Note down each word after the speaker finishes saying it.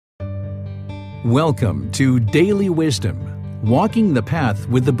Welcome to Daily Wisdom, Walking the Path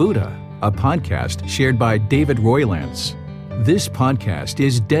with the Buddha, a podcast shared by David Roylance. This podcast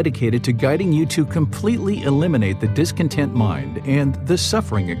is dedicated to guiding you to completely eliminate the discontent mind and the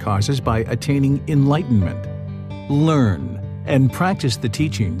suffering it causes by attaining enlightenment. Learn and practice the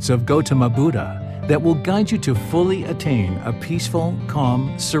teachings of Gautama Buddha that will guide you to fully attain a peaceful,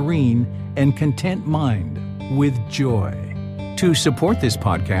 calm, serene, and content mind with joy. To support this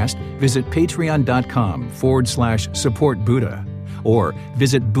podcast, visit patreon.com/support Buddha or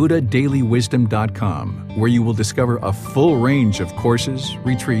visit buddhadailywisdom.com, where you will discover a full range of courses,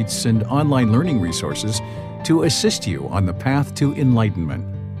 retreats, and online learning resources to assist you on the path to enlightenment.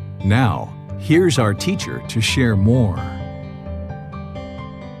 Now, here's our teacher to share more.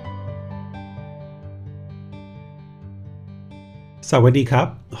 Sawadee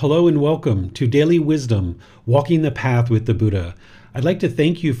Kap. Hello and welcome to Daily Wisdom, Walking the Path with the Buddha. I'd like to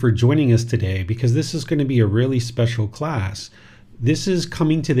thank you for joining us today because this is going to be a really special class. This is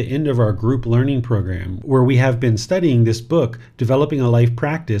coming to the end of our group learning program where we have been studying this book, Developing a Life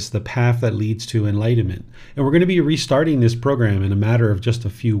Practice, The Path That Leads to Enlightenment. And we're going to be restarting this program in a matter of just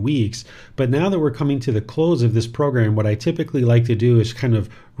a few weeks. But now that we're coming to the close of this program, what I typically like to do is kind of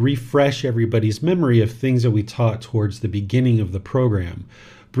refresh everybody's memory of things that we taught towards the beginning of the program.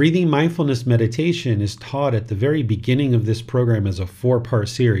 Breathing mindfulness meditation is taught at the very beginning of this program as a 4-part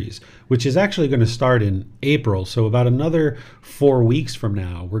series, which is actually going to start in April. So about another 4 weeks from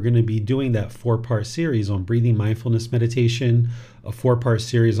now, we're going to be doing that 4-part series on breathing mindfulness meditation, a 4-part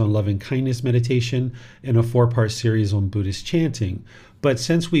series on loving kindness meditation, and a 4-part series on Buddhist chanting. But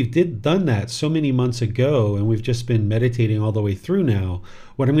since we've done that so many months ago and we've just been meditating all the way through now,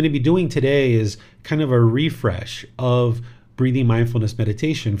 what I'm going to be doing today is kind of a refresh of breathing mindfulness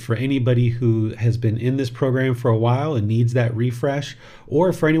meditation for anybody who has been in this program for a while and needs that refresh,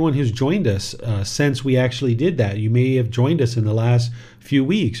 or for anyone who's joined us since we actually did that. You may have joined us in the last few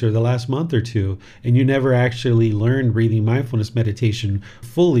weeks or the last month or two, and you never actually learned breathing mindfulness meditation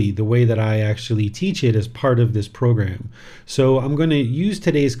fully the way that I actually teach it as part of this program. So I'm going to use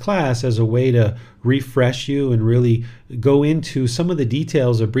today's class as a way to refresh you and really go into some of the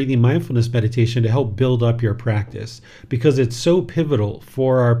details of breathing mindfulness meditation to help build up your practice, because it's so pivotal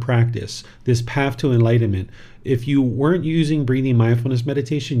for our practice, this path to enlightenment. If you weren't using breathing mindfulness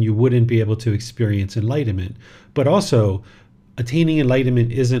meditation, you wouldn't be able to experience enlightenment. But also, attaining enlightenment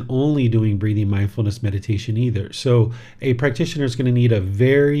isn't only doing breathing mindfulness meditation either. So a practitioner is going to need a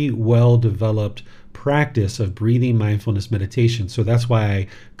very well-developed practice of breathing mindfulness meditation. So that's why I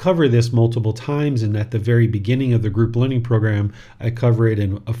cover this multiple times, and at the very beginning of the group learning program, I cover it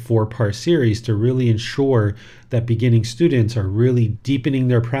in a 4-part series to really ensure that beginning students are really deepening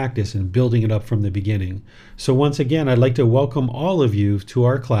their practice and building it up from the beginning. So once again, I'd like to welcome all of you to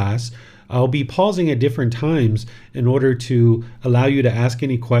our class. I'll be pausing at different times in order to allow you to ask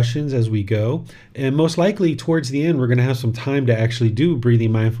any questions as we go. And most likely towards the end, we're going to have some time to actually do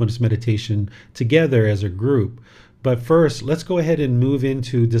breathing mindfulness meditation together as a group. But first, let's go ahead and move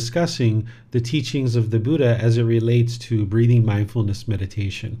into discussing the teachings of the Buddha as it relates to breathing mindfulness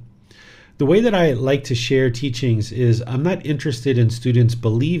meditation. The way that I like to share teachings is I'm not interested in students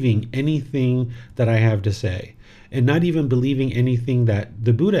believing anything that I have to say, and not even believing anything that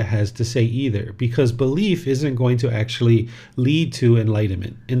the Buddha has to say either, because belief isn't going to actually lead to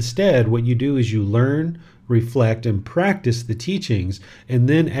enlightenment. Instead, what you do is you learn, reflect, and practice the teachings, and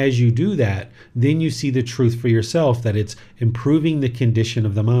then as you do that, then you see the truth for yourself that it's improving the condition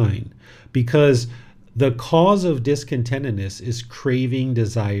of the mind. Because the cause of discontentedness is craving,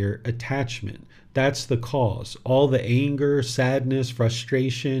 desire, attachment. That's the cause. All the anger, sadness,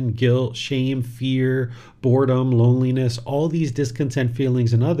 frustration, guilt, shame, fear, boredom, loneliness, all these discontent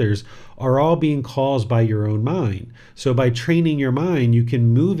feelings and others are all being caused by your own mind. So by training your mind, you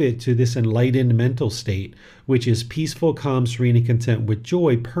can move it to this enlightened mental state, which is peaceful, calm, serene, and content with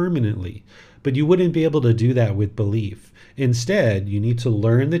joy permanently. But you wouldn't be able to do that with belief. Instead, you need to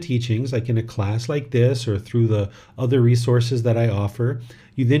learn the teachings like in a class like this or through the other resources that I offer.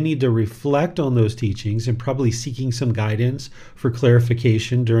 You then need to reflect on those teachings and probably seeking some guidance for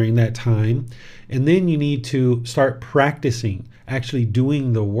clarification during that time. And then you need to start practicing, actually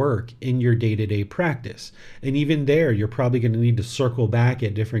doing the work in your day-to-day practice. And even there, you're probably going to need to circle back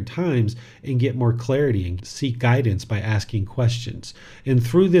at different times and get more clarity and seek guidance by asking questions. And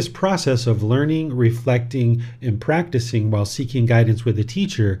through this process of learning, reflecting, and practicing while seeking guidance with a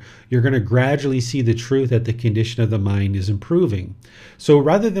teacher, you're going to gradually see the truth that the condition of the mind is improving. So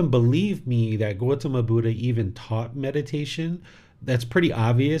rather than believe me that Gautama Buddha even taught meditation, that's pretty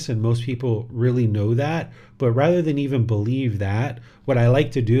obvious, and most people really know that. But rather than even believe that, what I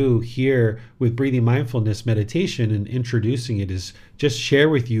like to do here with breathing mindfulness meditation and introducing it is just share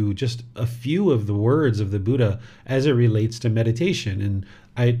with you just a few of the words of the Buddha as it relates to meditation. And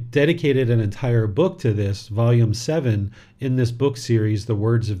I dedicated an entire book to this. Volume 7 in this book series, The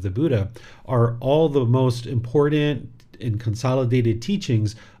Words of the Buddha, are all the most important and consolidated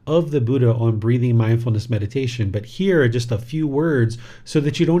teachings of the Buddha on breathing mindfulness meditation. But here are just a few words so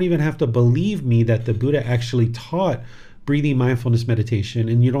that you don't even have to believe me that the Buddha actually taught breathing mindfulness meditation,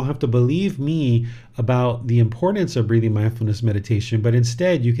 and you don't have to believe me about the importance of breathing mindfulness meditation, but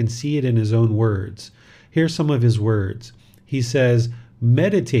instead you can see it in his own words. Here's some of his words. He says,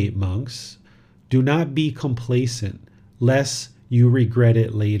 "Meditate, monks. Do not be complacent, lest you regret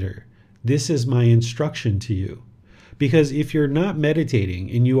it later. This is my instruction to you." Because if you're not meditating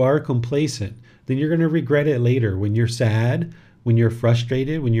and you are complacent, then you're going to regret it later when you're sad, when you're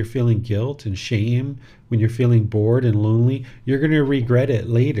frustrated, when you're feeling guilt and shame, when you're feeling bored and lonely. You're going to regret it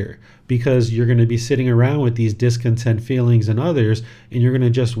later because you're going to be sitting around with these discontent feelings and others, and you're going to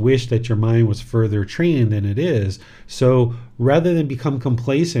just wish that your mind was further trained than it is. So rather than become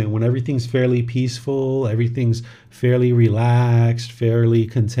complacent when everything's fairly peaceful, everything's fairly relaxed, fairly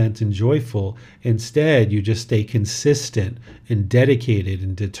content and joyful, instead you just stay consistent and dedicated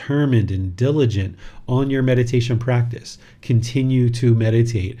and determined and diligent on your meditation practice. Continue to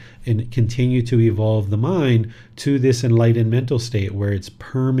meditate and continue to evolve the mind to this enlightened mental state where it's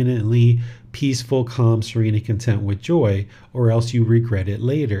permanently peaceful, calm, serene, and content with joy, or else you regret it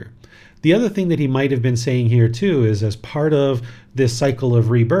later. The other thing that he might have been saying here too is, as part of this cycle of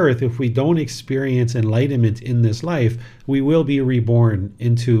rebirth, if we don't experience enlightenment in this life, we will be reborn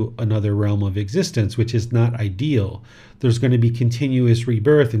into another realm of existence, which is not ideal. There's going to be continuous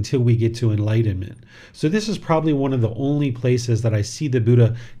rebirth until we get to enlightenment. So this is probably one of the only places that I see the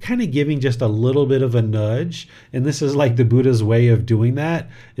Buddha kind of giving just a little bit of a nudge. And this is like the Buddha's way of doing that,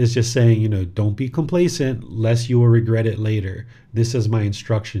 is just saying, don't be complacent lest you will regret it later. This is my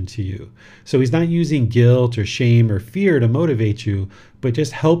instruction to you. So he's not using guilt or shame or fear to motivate you, but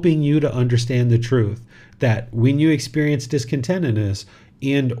just helping you to understand the truth that when you experience discontentedness,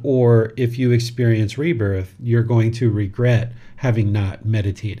 and or if you experience rebirth, you're going to regret having not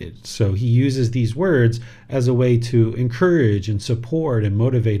meditated. So he uses these words as a way to encourage and support and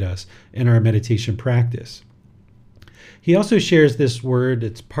motivate us in our meditation practice. He also shares this word,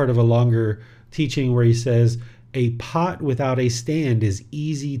 it's part of a longer teaching where he says, "A pot without a stand is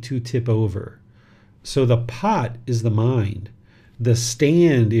easy to tip over." So the pot is the mind. The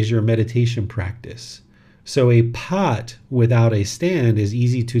stand is your meditation practice. So a pot without a stand is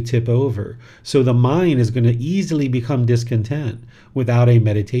easy to tip over. So the mind is going to easily become discontent without a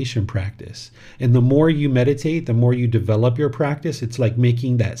meditation practice. And the more you meditate, the more you develop your practice. It's like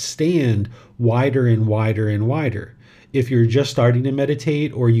making that stand wider and wider and wider. If you're just starting to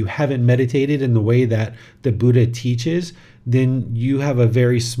meditate, or you haven't meditated in the way that the Buddha teaches, then you have a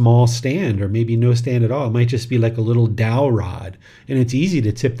very small stand, or maybe no stand at all. It might just be like a little dowel rod, and it's easy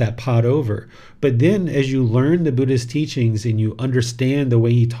to tip that pot over. But then as you learn the Buddha's teachings and you understand the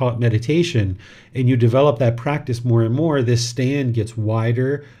way he taught meditation, and you develop that practice more and more, this stand gets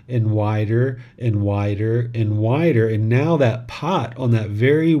wider and wider and wider and wider. And now that pot on that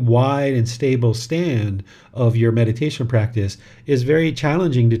very wide and stable stand of your meditation practice is very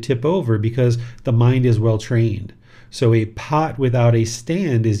challenging to tip over because the mind is well trained. So a pot without a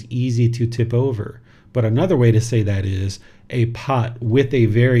stand is easy to tip over. But another way to say that is a pot with a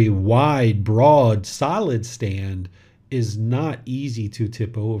very wide, broad, solid stand is not easy to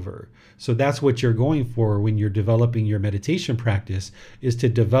tip over. So that's what you're going for when you're developing your meditation practice, is to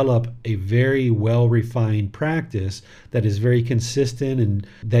develop a very well-refined practice that is very consistent and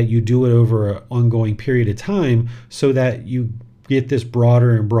that you do it over an ongoing period of time so that you get this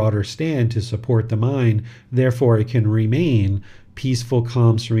broader and broader stand to support the mind. Therefore, it can remain peaceful,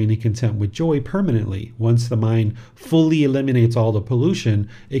 calm, serene, and content with joy permanently. Once the mind fully eliminates all the pollution,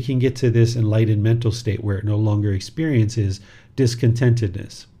 it can get to this enlightened mental state where it no longer experiences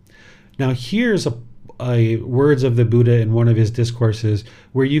discontentedness. Now, here's a words of the Buddha in one of his discourses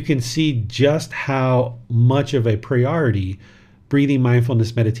where you can see just how much of a priority breathing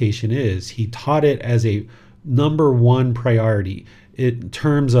mindfulness meditation is. He taught it as a number one priority in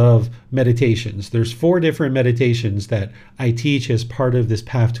terms of meditations. There's 4 different meditations that I teach as part of this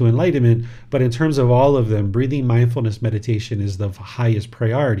path to enlightenment, but in terms of all of them, breathing mindfulness meditation is the highest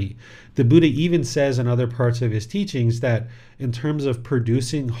priority. The Buddha even says in other parts of his teachings that in terms of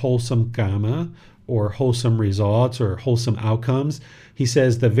producing wholesome kamma, or wholesome results or wholesome outcomes. He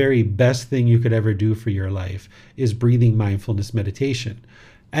says the very best thing you could ever do for your life is breathing mindfulness meditation.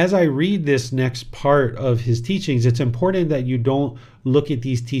 As I read this next part of his teachings, it's important that you don't look at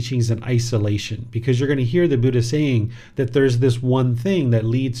these teachings in isolation, because you're going to hear the Buddha saying that there's this one thing that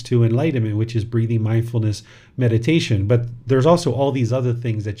leads to enlightenment, which is breathing mindfulness meditation. But there's also all these other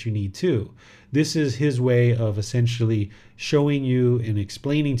things that you need too. This is his way of essentially showing you and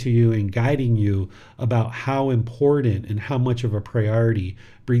explaining to you and guiding you about how important and how much of a priority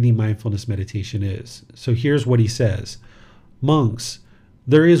breathing mindfulness meditation is. So here's what he says. Monks,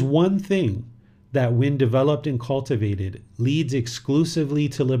 there is one thing that, when developed and cultivated, leads exclusively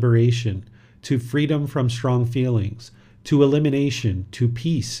to liberation, to freedom from strong feelings, to elimination, to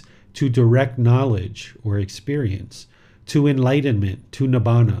peace, to direct knowledge or experience, to enlightenment, to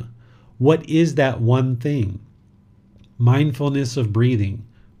nibbana. What is that one thing? Mindfulness of breathing,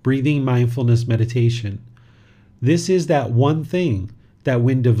 breathing mindfulness meditation. This is that one thing that,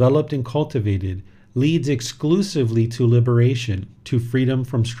 when developed and cultivated, leads exclusively to liberation, to freedom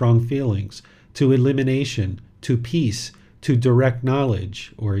from strong feelings, to elimination, to peace, to direct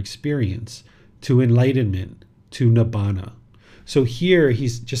knowledge or experience, to enlightenment, to nibbana. So here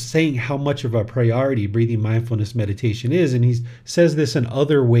he's just saying how much of a priority breathing mindfulness meditation is, and he says this in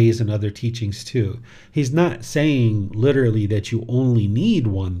other ways and other teachings too. He's not saying literally that you only need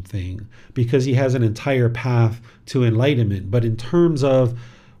one thing, because he has an entire path to enlightenment. But in terms of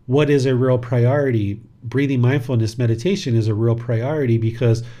what is a real priority, breathing mindfulness meditation is a real priority,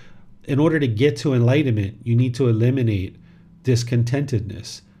 because in order to get to enlightenment, you need to eliminate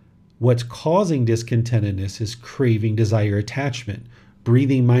discontentedness. What's causing discontentedness is craving, desire, attachment.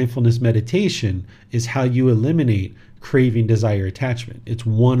 Breathing mindfulness meditation is how you eliminate craving, desire, attachment. It's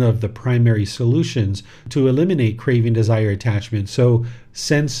one of the primary solutions to eliminate craving, desire, attachment. So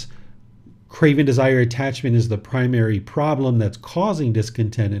since craving, desire, attachment is the primary problem that's causing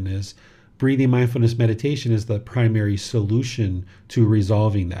discontentedness, breathing mindfulness meditation is the primary solution to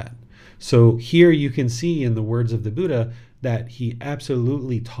resolving that. So here you can see in the words of the Buddha that he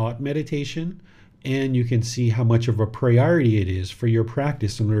absolutely taught meditation, and you can see how much of a priority it is for your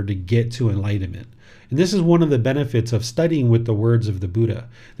practice in order to get to enlightenment. And this is one of the benefits of studying with the words of the Buddha,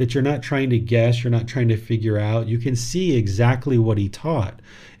 that you're not trying to guess, you're not trying to figure out. You can see exactly what he taught.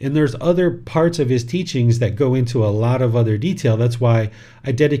 And there's other parts of his teachings that go into a lot of other detail. That's why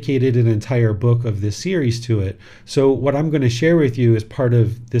I dedicated an entire book of this series to it. So what I'm going to share with you as part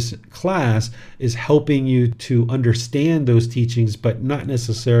of this class is helping you to understand those teachings, but not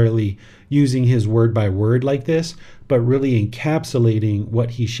necessarily using his word by word like this, but really encapsulating what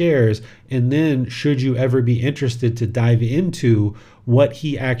he shares. And then should you ever be interested to dive into what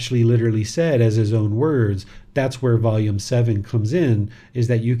he actually literally said as his own words, that's where volume 7 comes in, is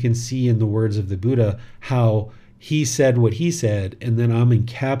that you can see in the words of the Buddha how he said what he said, and then I'm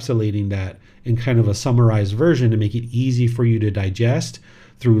encapsulating that in kind of a summarized version to make it easy for you to digest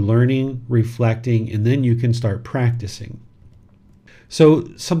through learning, reflecting, and then you can start practicing. So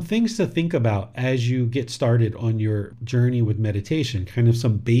some things to think about as you get started on your journey with meditation, kind of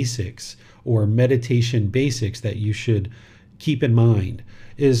some basics or meditation basics that you should keep in mind,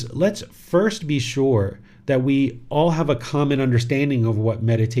 is let's first be sure that we all have a common understanding of what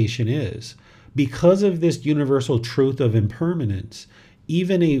meditation is. Because of this universal truth of impermanence,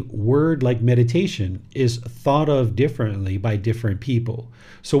 even a word like meditation is thought of differently by different people.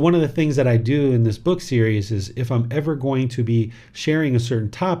 So one of the things that I do in this book series is, if I'm ever going to be sharing a certain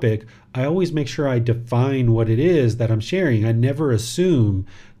topic, I always make sure I define what it is that I'm sharing. I never assume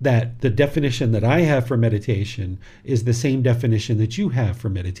that the definition that I have for meditation is the same definition that you have for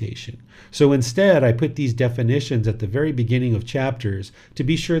meditation. So instead, I put these definitions at the very beginning of chapters to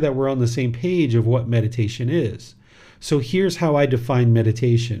be sure that we're on the same page of what meditation is. So here's how I define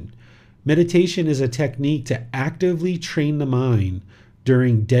meditation. Meditation is a technique to actively train the mind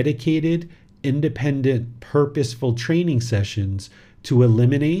during dedicated, independent, purposeful training sessions to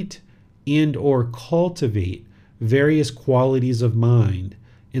eliminate and or cultivate various qualities of mind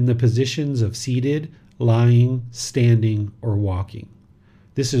in the positions of seated, lying, standing, or walking.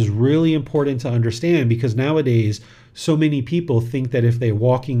 This is really important to understand, because nowadays so many people think that if they're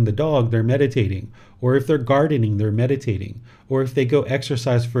walking the dog, they're meditating, or if they're gardening, they're meditating, or if they go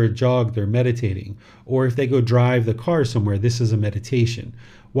exercise for a jog, they're meditating, or if they go drive the car somewhere, this is a meditation.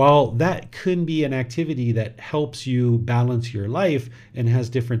 while that could be an activity that helps you balance your life and has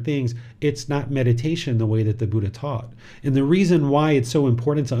different things, it's not meditation the way that the Buddha taught. And the reason why it's so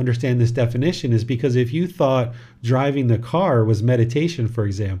important to understand this definition is because if you thought driving the car was meditation, for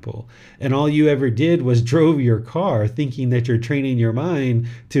example, and all you ever did was drove your car thinking that you're training your mind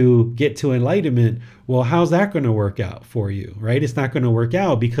to get to enlightenment, well, how's that going to work out for you, right? It's not going to work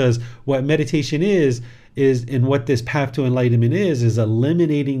out, because what meditation is and what this path to enlightenment is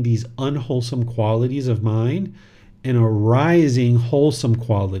eliminating these unwholesome qualities of mind and arising wholesome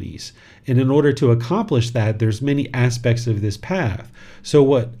qualities. And in order to accomplish that, there's many aspects of this path. So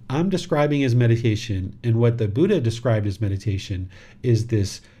what I'm describing as meditation and what the Buddha described as meditation is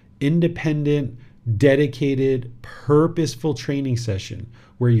this independent, dedicated, purposeful training session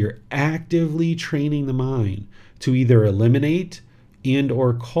where you're actively training the mind to either eliminate and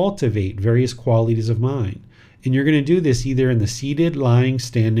or cultivate various qualities of mind. And you're going to do this either in the seated, lying,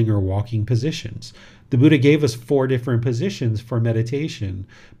 standing, or walking positions. The Buddha gave us 4 different positions for meditation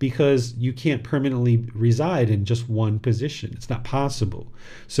because you can't permanently reside in just one position. It's not possible.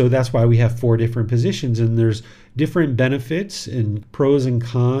 So that's why we have 4 different positions, and there's different benefits and pros and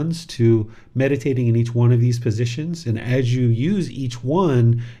cons to meditating in each one of these positions. And as you use each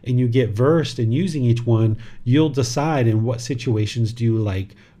one and you get versed in using each one, you'll decide in what situations do you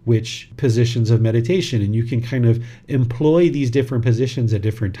like which positions of meditation, and you can kind of employ these different positions at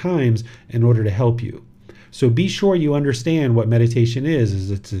different times in order to help you. So be sure you understand what meditation is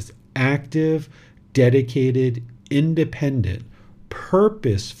it's this active, dedicated, independent,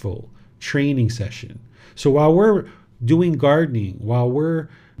 purposeful training session. So while we're doing gardening, while we're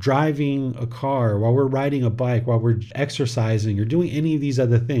driving a car, while we're riding a bike, while we're exercising or doing any of these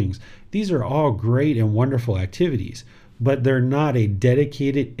other things, these are all great and wonderful activities, but they're not a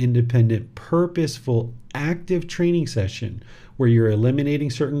dedicated, independent, purposeful, active training session where you're eliminating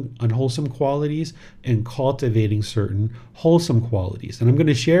certain unwholesome qualities and cultivating certain wholesome qualities. And I'm going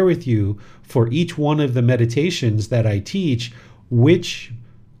to share with you for each one of the meditations that I teach, which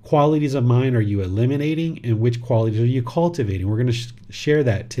qualities of mind are you eliminating and which qualities are you cultivating. We're going to share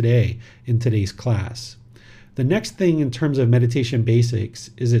that today in today's class. The next thing in terms of meditation basics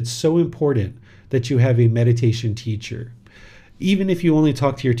is it's so important that you have a meditation teacher. Even if you only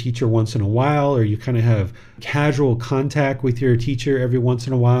talk to your teacher once in a while, or you kind of have casual contact with your teacher every once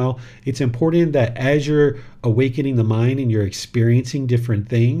in a while, it's important that as you're awakening the mind and you're experiencing different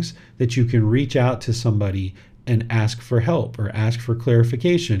things, that you can reach out to somebody and ask for help or ask for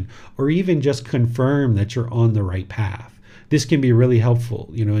clarification, or even just confirm that you're on the right path. This can be really helpful.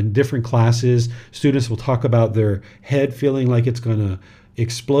 In different classes, students will talk about their head feeling like it's going to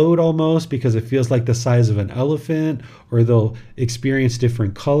explode almost because it feels like the size of an elephant, or they'll experience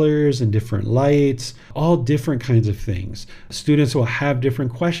different colors and different lights, all different kinds of things. Students will have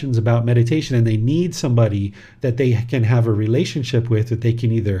different questions about meditation, and they need somebody that they can have a relationship with, that they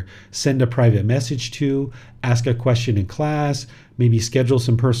can either send a private message to, ask a question in class, maybe schedule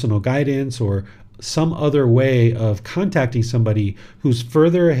some personal guidance, or some other way of contacting somebody who's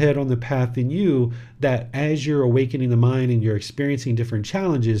further ahead on the path than you, that as you're awakening the mind and you're experiencing different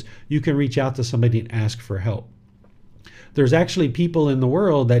challenges, you can reach out to somebody and ask for help. There's actually people in the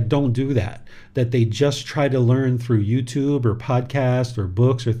world that don't do that they just try to learn through YouTube or podcasts or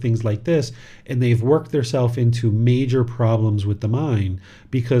books or things like this, and they've worked themselves into major problems with the mind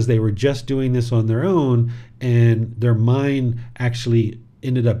because they were just doing this on their own, and their mind actually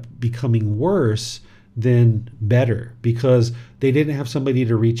ended up becoming worse than better because they didn't have somebody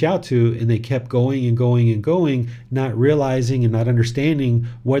to reach out to, and they kept going and going and going, not realizing and not understanding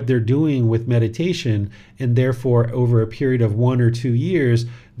what they're doing with meditation. And therefore, over a period of 1 or 2 years,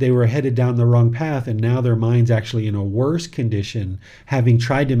 they were headed down the wrong path, and now their mind's actually in a worse condition, having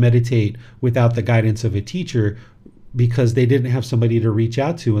tried to meditate without the guidance of a teacher, because they didn't have somebody to reach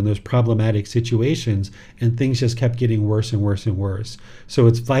out to in those problematic situations, and things just kept getting worse and worse and worse. So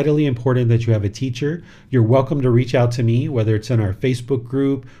it's vitally important that you have a teacher. You're welcome to reach out to me, whether it's in our Facebook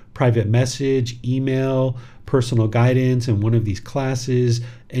group, private message, email, personal guidance in one of these classes,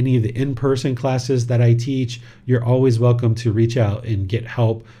 any of the in-person classes that I teach. You're always welcome to reach out and get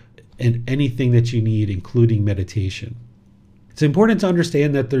help in anything that you need, including meditation. It's important to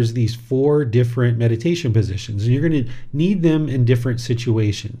understand that there's these 4 different meditation positions, and you're going to need them in different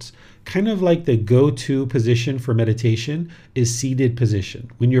situations. Kind of like the go-to position for meditation is seated position.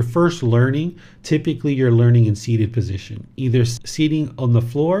 When you're first learning, typically you're learning in seated position, either sitting on the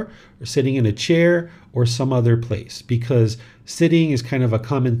floor or sitting in a chair or some other place, because sitting is kind of a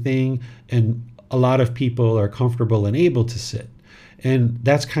common thing and a lot of people are comfortable and able to sit. And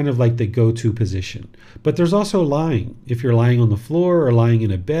that's kind of like the go-to position. But there's also lying. If you're lying on the floor or lying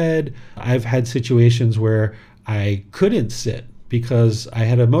in a bed, I've had situations where I couldn't sit because I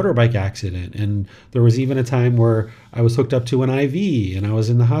had a motorbike accident. And there was even a time where I was hooked up to an IV and I was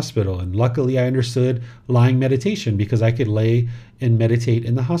in the hospital. And luckily I understood lying meditation because I could lay and meditate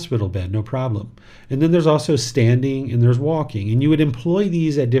in the hospital bed, no problem. And then there's also standing and there's walking. And you would employ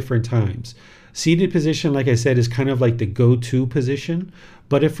these at different times. Seated position, like I said, is kind of like the go-to position.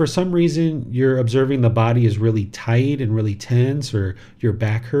 But if for some reason you're observing the body is really tight and really tense or your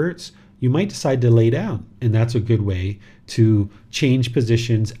back hurts, you might decide to lay down. And that's a good way to change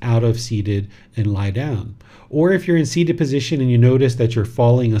positions out of seated and lie down. Or if you're in seated position and you notice that you're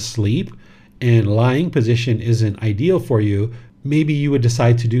falling asleep and lying position isn't ideal for you, maybe you would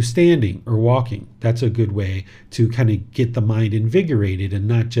decide to do standing or walking. That's a good way to kind of get the mind invigorated and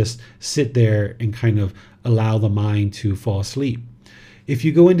not just sit there and kind of allow the mind to fall asleep. If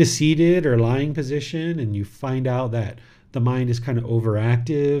you go into seated or lying position and you find out that the mind is kind of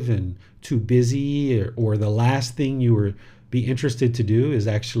overactive and too busy, or the last thing you would be interested to do is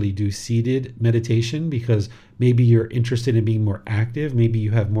actually do seated meditation because maybe you're interested in being more active, maybe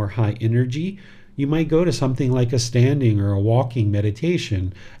you have more high energy, you might go to something like a standing or a walking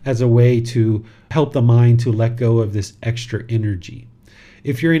meditation as a way to help the mind to let go of this extra energy.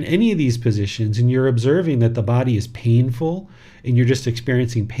 If you're in any of these positions and you're observing that the body is painful and you're just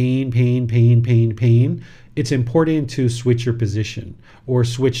experiencing pain, it's important to switch your position or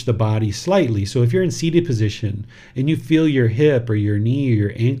switch the body slightly. So if you're in seated position and you feel your hip or your knee or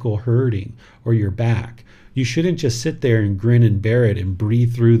your ankle hurting or your back, you shouldn't just sit there and grin and bear it and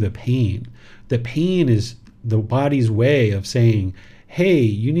breathe through the pain. The pain is the body's way of saying, hey,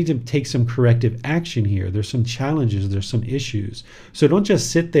 you need to take some corrective action here. There's some challenges, there's some issues. So don't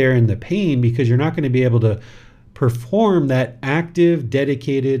just sit there in the pain because you're not going to be able to perform that active,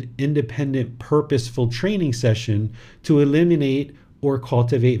 dedicated, independent, purposeful training session to eliminate or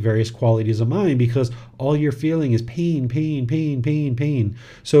cultivate various qualities of mind because all you're feeling is pain.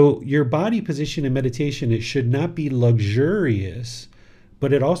 So your body position in meditation, it should not be luxurious,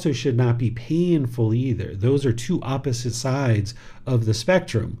 but it also should not be painful either. Those are two opposite sides of the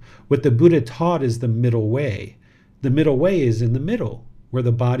spectrum. What the Buddha taught is the middle way. The middle way is in the middle, where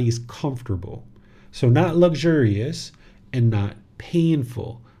the body is comfortable. So not luxurious and not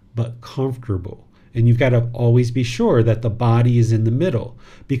painful, but comfortable. And you've got to always be sure that the body is in the middle,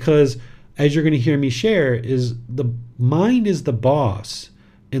 because as you're going to hear me share, is the mind is the boss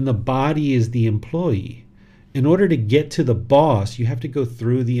and the body is the employee. In order to get to the boss, you have to go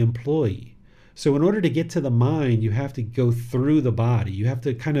through the employee. So in order to get to the mind, you have to go through the body. You have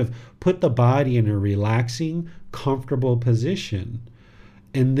to kind of put the body in a relaxing, comfortable position.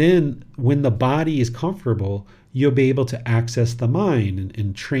 And then when the body is comfortable, you'll be able to access the mind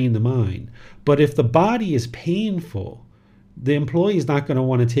and train the mind. But if the body is painful, the employee is not going to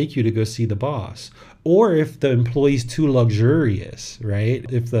want to take you to go see the boss. Or if the employee is too luxurious, right?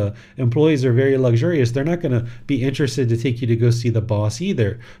 If the employees are very luxurious, they're not going to be interested to take you to go see the boss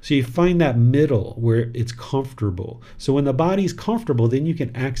either. So you find that middle where it's comfortable. So when the body's comfortable, then you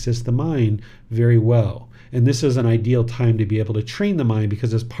can access the mind very well. And this is an ideal time to be able to train the mind,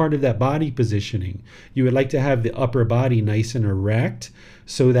 because as part of that body positioning, you would like to have the upper body nice and erect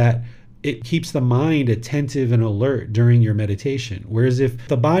so that it keeps the mind attentive and alert during your meditation. Whereas if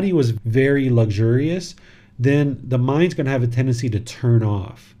the body was very luxurious, then the mind's going to have a tendency to turn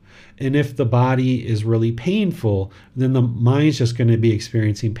off. And if the body is really painful, then the mind's just going to be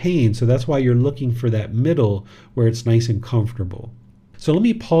experiencing pain. So that's why you're looking for that middle where it's nice and comfortable. So let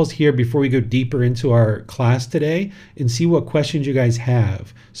me pause here before we go deeper into our class today and see what questions you guys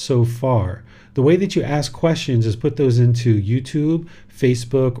have so far. The way that you ask questions is put those into YouTube,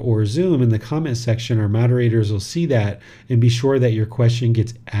 Facebook, or Zoom in the comment section. Our moderators will see that and be sure that your question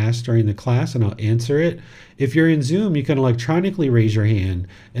gets asked during the class and I'll answer it. If you're in Zoom, you can electronically raise your hand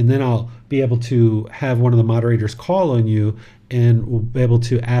and then I'll be able to have one of the moderators call on you and we'll be able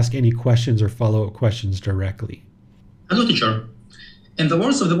to ask any questions or follow-up questions directly. Hello, teacher. In the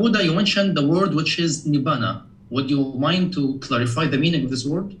words of the Buddha, you mentioned the word which is Nibbana. Would you mind to clarify the meaning of this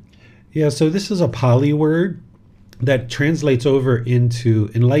word? Yeah, so this is a Pali word that translates over into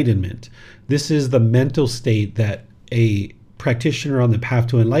enlightenment. This is the mental state that a practitioner on the path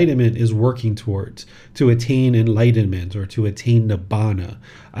to enlightenment is working towards, to attain enlightenment or to attain Nibbana.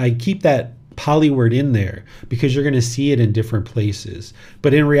 I keep that Pali word in there because you're going to see it in different places.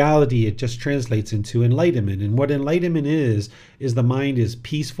 But in reality, it just translates into enlightenment. And what enlightenment is the mind is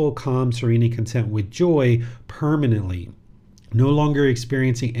peaceful, calm, serene, and content with joy permanently. no longer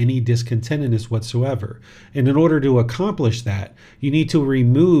experiencing any discontentedness whatsoever. And in order to accomplish that, you need to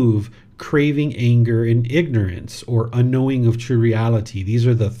remove craving, anger, and ignorance, or unknowing of true reality. These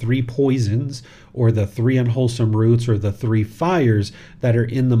are the three poisons, or the three unwholesome roots, or the three fires that are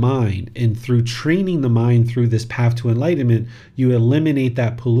in the mind. And through training the mind through this path to enlightenment, you eliminate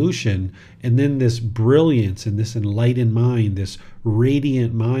that pollution, and then this brilliance and this enlightened mind, this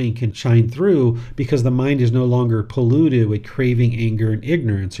radiant mind, can shine through, because the mind is no longer polluted with craving, anger, and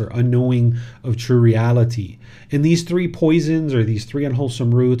ignorance, or unknowing of true reality. And these three poisons, or these three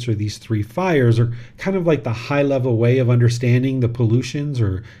unwholesome roots, or these three fires, are kind of like the high level way of understanding the pollutions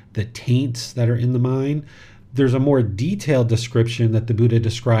or the taints that are in the mind. There's a more detailed description that the Buddha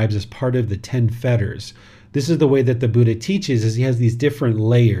describes as part of the 10 fetters. This is the way that the Buddha teaches, is he has these different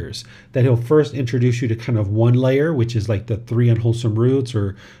layers that he'll first introduce you to kind of one layer, which is like the three unwholesome roots,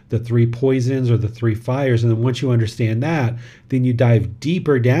 or the three poisons, or the three fires. And then once you understand that, then you dive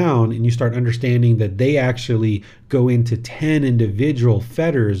deeper down and you start understanding that they actually go into 10 individual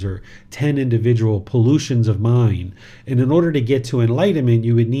fetters, or 10 individual pollutions of mind. And in order to get to enlightenment,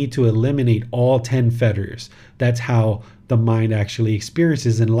 you would need to eliminate all 10 fetters. That's how the mind actually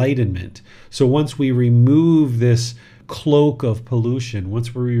experiences enlightenment. So once we remove this cloak of pollution,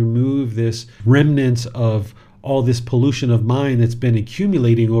 once we remove this remnants of all this pollution of mind that's been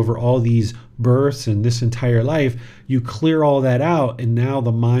accumulating over all these births and this entire life, you clear all that out, and now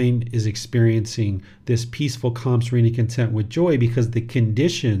the mind is experiencing this peaceful, calm, serene, and content with joy, because the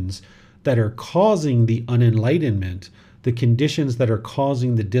conditions that are causing the unenlightenment, the conditions that are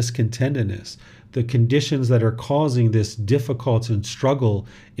causing the discontentedness, the conditions that are causing this difficulty and struggle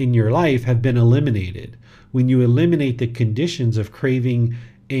in your life have been eliminated. When you eliminate the conditions of craving,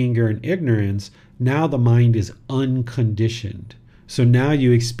 anger, and ignorance, now the mind is unconditioned. So now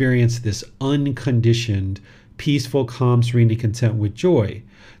you experience this unconditioned, peaceful, calm, serene, and content with joy.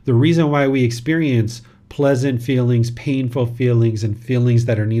 The reason why we experience pleasant feelings, painful feelings, and feelings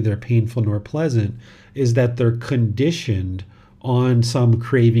that are neither painful nor pleasant is that they're conditioned on some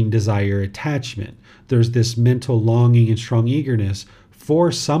craving, desire, attachment. There's this mental longing and strong eagerness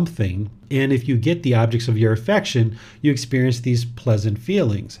for something. And if you get the objects of your affection, you experience these pleasant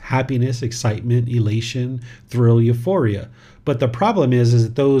feelings: happiness, excitement, elation, thrill, euphoria. But the problem is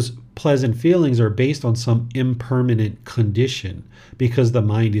that those pleasant feelings are based on some impermanent condition, because the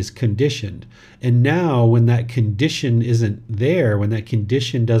mind is conditioned. And now when that condition isn't there, when that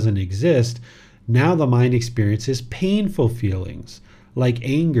condition doesn't exist, now the mind experiences painful feelings like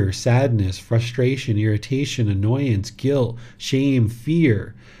anger, sadness, frustration, irritation, annoyance, guilt, shame,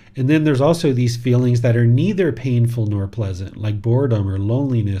 fear. And then there's also these feelings that are neither painful nor pleasant, like boredom or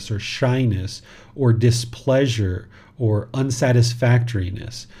loneliness or shyness or displeasure or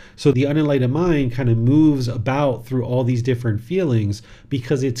unsatisfactoriness. So the unenlightened mind kind of moves about through all these different feelings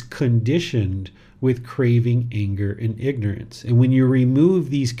because it's conditioned with craving, anger, and ignorance. And when you remove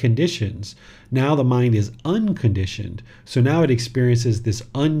these conditions, now the mind is unconditioned. So now it experiences this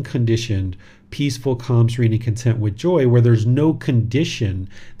unconditioned, peaceful, calm, serene, and content with joy, where there's no condition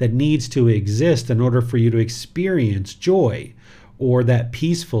that needs to exist in order for you to experience joy or that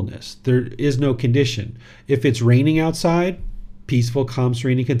peacefulness. There is no condition. If it's raining outside, peaceful, calm,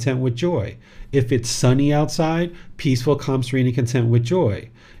 serene, and content with joy. If it's sunny outside, peaceful, calm, serene, and content with joy.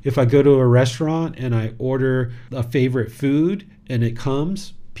 If I go to a restaurant and I order a favorite food and it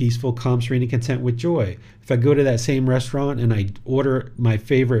comes, peaceful, calm, serene, and content with joy. If I go to that same restaurant and I order my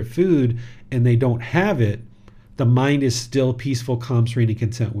favorite food and they don't have it, the mind is still peaceful, calm, serene, and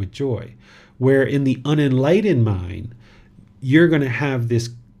content with joy. Where in the unenlightened mind, you're going to have this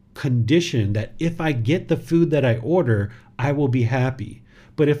condition that if I get the food that I order, I will be happy.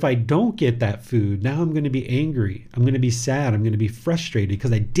 But if I don't get that food, now I'm going to be angry. I'm going to be sad. I'm going to be frustrated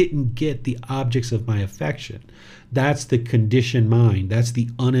because I didn't get the objects of my affection. That's the conditioned mind. That's the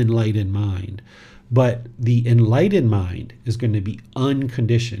unenlightened mind. But the enlightened mind is going to be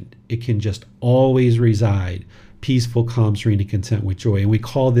unconditioned. It can just always reside peaceful, calm, serene, and content with joy. And we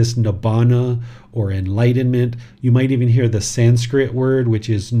call this nibbana or enlightenment. You might even hear the Sanskrit word, which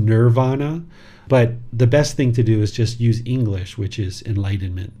is nirvana. But the best thing to do is just use English, which is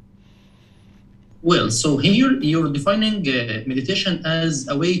enlightenment. Well, so here you're defining meditation as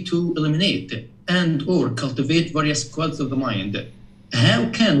a way to eliminate and or cultivate various qualities of the mind. How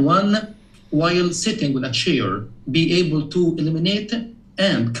can one, while sitting on a chair, be able to eliminate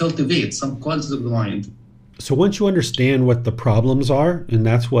and cultivate some qualities of the mind? So once you understand what the problems are, and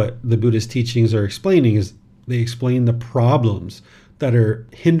that's what the Buddhist teachings are explaining, is they explain the problems that are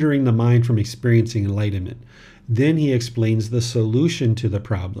hindering the mind from experiencing enlightenment. Then he explains the solution to the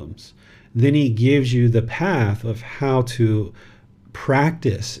problems. Then he gives you the path of how to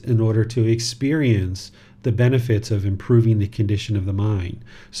practice in order to experience the benefits of improving the condition of the mind.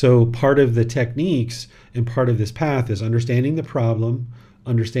 So part of the techniques and part of this path is understanding the problem,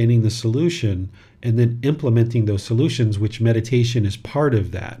 understanding the solution, and then implementing those solutions, which meditation is part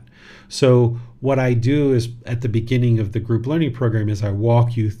of that. So what I do is at the beginning of the group learning program is I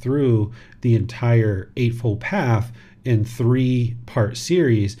walk you through the entire Eightfold Path in 3-part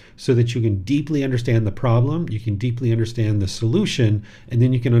series so that you can deeply understand the problem, you can deeply understand the solution, and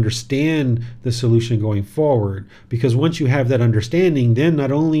then you can understand the solution going forward. Because once you have that understanding, then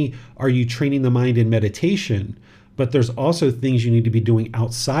not only are you training the mind in meditation, but there's also things you need to be doing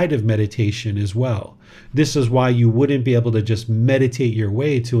outside of meditation as well. This is why you wouldn't be able to just meditate your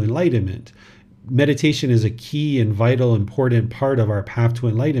way to enlightenment. Meditation is a key and vital, important part of our path to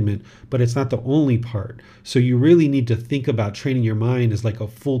enlightenment, but it's not the only part. So you really need to think about training your mind as like a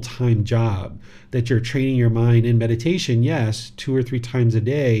full-time job, that you're training your mind in meditation, yes, 2 or 3 times a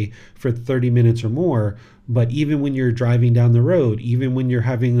day for 30 minutes or more. But even when you're driving down the road, even when you're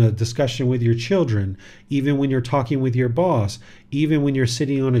having a discussion with your children, even when you're talking with your boss, even when you're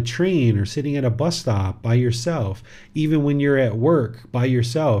sitting on a train or sitting at a bus stop by yourself, even when you're at work by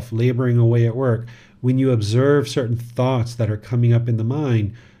yourself, laboring away at work, when you observe certain thoughts that are coming up in the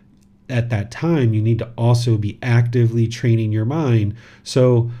mind, at that time, you need to also be actively training your mind.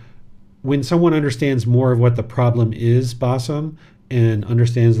 So when someone understands more of what the problem is, Bassem, and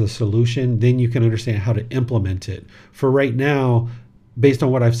understands the solution, then you can understand how to implement it. For right now, based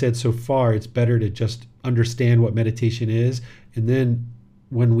on what I've said so far, it's better to just understand what meditation is. And then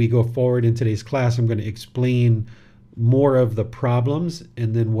when we go forward in today's class, I'm going to explain more of the problems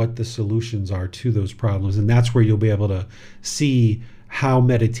and then what the solutions are to those problems. And that's where you'll be able to see how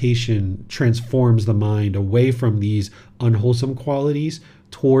meditation transforms the mind away from these unwholesome qualities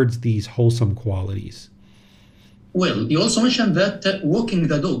towards these wholesome qualities. Well, you also mentioned that walking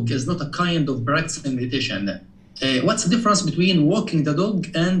the dog is not a kind of practicing meditation. What's the difference between walking the dog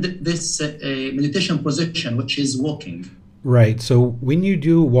and this meditation position, which is walking? Right. So when you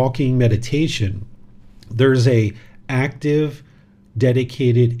do walking meditation, there's a active,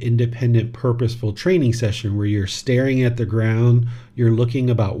 dedicated, independent, purposeful training session where you're staring at the ground. You're looking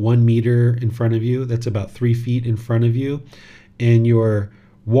about 1 meter in front of you. That's about 3 feet in front of you. And you're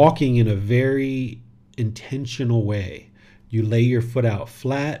walking in a very intentional way. You lay your foot out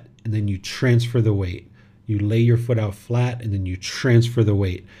flat and then you transfer the weight. You lay your foot out flat and then you transfer the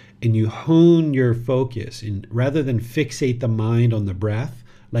weight. And you hone your focus. And rather than fixate the mind on the breath,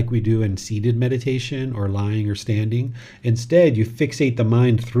 like we do in seated meditation or lying or standing, instead you fixate the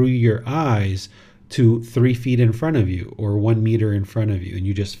mind through your eyes to 3 feet in front of you or 1 meter in front of you. And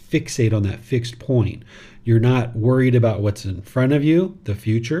you just fixate on that fixed point. You're not worried about what's in front of you, the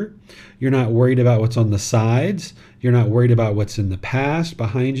future. You're not worried about what's on the sides. You're not worried about what's in the past,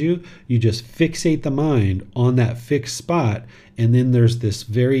 behind you. You just fixate the mind on that fixed spot. And then there's this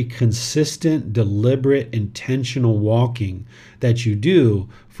very consistent, deliberate, intentional walking that you do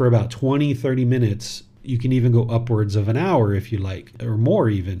for about 20, 30 minutes. You can even go upwards of an hour if you like, or more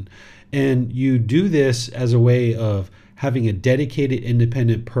even. And you do this as a way of having a dedicated,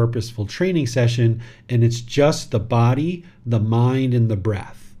 independent, purposeful training session, and it's just the body, the mind, and the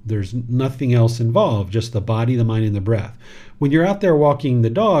breath. There's nothing else involved, just the body, the mind, and the breath. When you're out there walking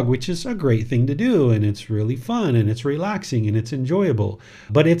the dog, which is a great thing to do, and it's really fun, and it's relaxing, and it's enjoyable,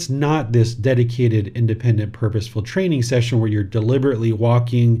 but it's not this dedicated, independent, purposeful training session where you're deliberately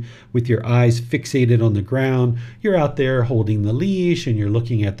walking with your eyes fixated on the ground. You're out there holding the leash, and you're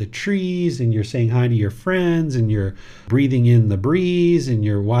looking at the trees, and you're saying hi to your friends, and you're breathing in the breeze, and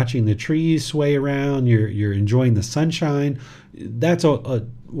you're watching the trees sway around, you're enjoying the sunshine. That's a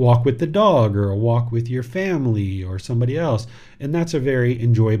walk with the dog or a walk with your family or somebody else. And that's a very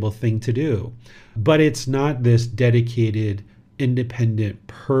enjoyable thing to do. But it's not this dedicated, independent,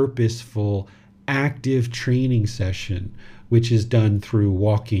 purposeful, active training session, which is done through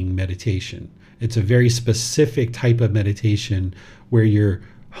walking meditation. It's a very specific type of meditation where you're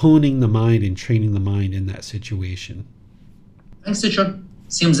honing the mind and training the mind in that situation. Thanks, teacher.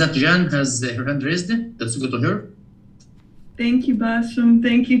 Seems that Jan has her hand raised. That's good to hear. Thank you, Bassem.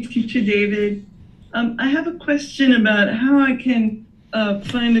 Thank you, Teacher David. I have a question about how I can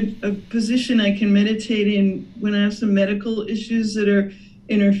find a position I can meditate in when I have some medical issues that are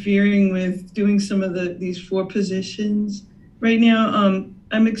interfering with doing some of these 4 positions. Right now,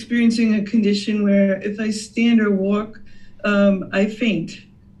 I'm experiencing a condition where if I stand or walk, I faint.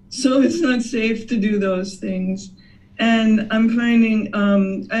 So it's not safe to do those things. And I'm finding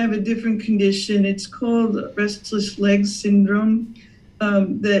I have a different condition. It's called restless leg syndrome.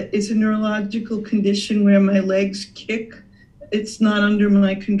 that it's a neurological condition where my legs kick. It's not under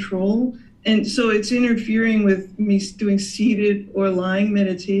my control. And so it's interfering with me doing seated or lying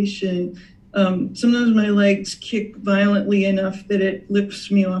meditation. Sometimes my legs kick violently enough that it lifts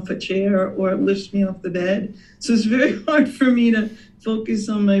me off a chair or it lifts me off the bed. So it's very hard for me to focus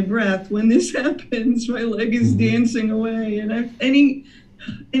on my breath. When this happens, my leg is dancing away. And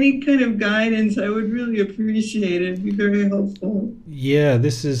any kind of guidance, I would really appreciate it. It'd be very helpful. Yeah,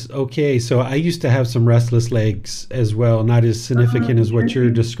 this is okay. So I used to have some restless legs as well, not as significant as what you're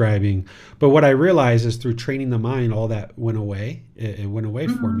describing. But what I realized is through training the mind, all that went away. It went away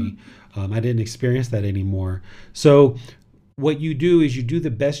for me. I didn't experience that anymore. So what you do is you do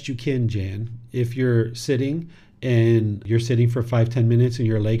the best you can, Jan. If you're sitting and you're sitting for 5-10 minutes and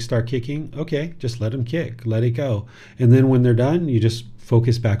your legs start kicking, okay, just let them kick, let it go. And then when they're done, you just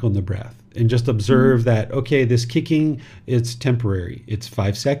focus back on the breath and just observe that, okay, this kicking, it's temporary. It's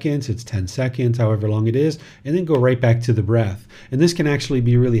 5 seconds, it's 10 seconds, however long it is, and then go right back to the breath. And this can actually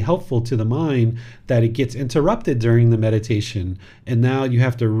be really helpful to the mind that it gets interrupted during the meditation. And now you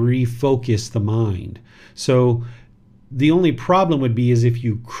have to refocus the mind. So the only problem would be is if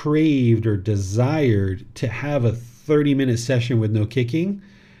you craved or desired to have a 30-minute session with no kicking,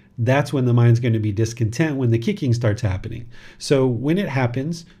 that's when the mind's going to be discontent when the kicking starts happening. So when it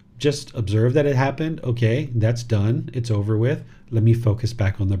happens, just observe that it happened. Okay, that's done. It's over with. Let me focus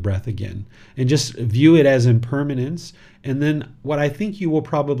back on the breath again. And just view it as impermanence. And then what I think you will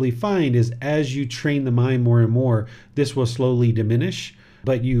probably find is as you train the mind more and more, this will slowly diminish.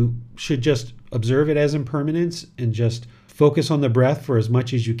 But you should just observe it as impermanence and just focus on the breath for as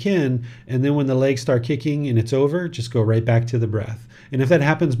much as you can. And then when the legs start kicking and it's over, just go right back to the breath. And if that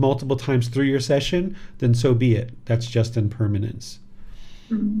happens multiple times through your session, then so be it. That's just impermanence.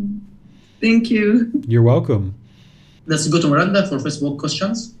 Thank you. You're welcome. Let's go to Miranda for Facebook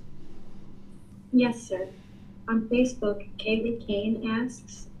questions. Yes, sir. On Facebook, Kaylee Kane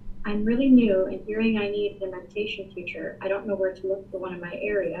asks, I'm really new and hearing I need a meditation teacher. I don't know where to look for one in my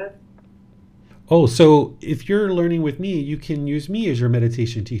area. Oh, so if you're learning with me, you can use me as your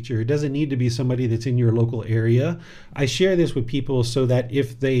meditation teacher. It doesn't need to be somebody that's in your local area. I share this with people so that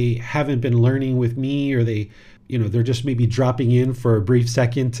if they haven't been learning with me or they're just maybe dropping in for a brief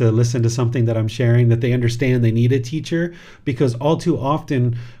second to listen to something that I'm sharing, that they understand they need a teacher, because all too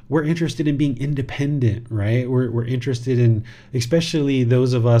often we're interested in being independent, right? We're interested in, especially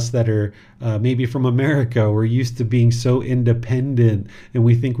those of us that are maybe from America, we're used to being so independent and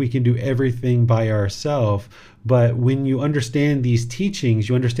we think we can do everything by ourselves. But when you understand these teachings,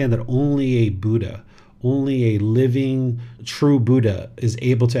 you understand that only a Buddha, only a living, true Buddha is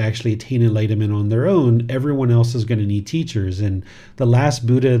able to actually attain enlightenment on their own. Everyone else is going to need teachers. And the last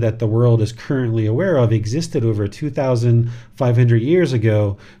Buddha that the world is currently aware of existed over 2,500 years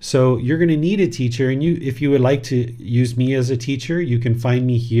ago. So you're going to need a teacher. And if you would like to use me as a teacher, you can find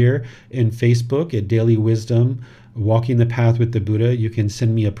me here in Facebook at Daily Wisdom, Walking the Path with the Buddha. You can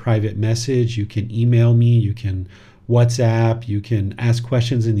send me a private message. You can email me. You can WhatsApp, you can ask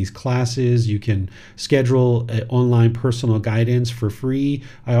questions in these classes, you can schedule online personal guidance for free.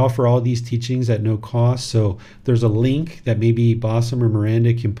 I offer all these teachings at no cost. So there's a link that maybe Bassam or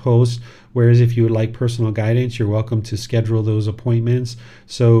Miranda can post. Whereas if you would like personal guidance, you're welcome to schedule those appointments.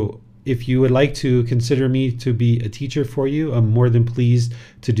 So if you would like to consider me to be a teacher for you, I'm more than pleased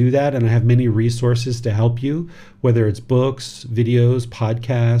to do that. And I have many resources to help you, whether it's books, videos,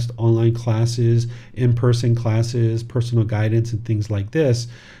 podcasts, online classes, in-person classes, personal guidance, and things like this.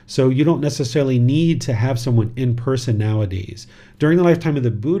 So you don't necessarily need to have someone in person nowadays. During the lifetime of the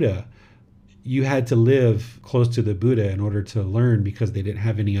Buddha, you had to live close to the Buddha in order to learn because they didn't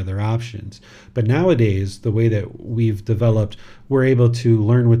have any other options. But nowadays, the way that we've developed, we're able to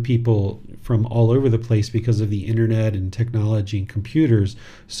learn with people from all over the place because of the internet and technology and computers.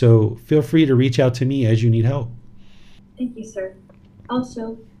 So feel free to reach out to me as you need help. Thank you, sir.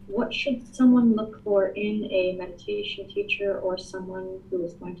 Also, what should someone look for in a meditation teacher or someone who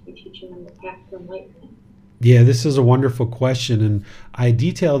is going to be teaching them the path to enlightenment? Yeah, this is a wonderful question. And I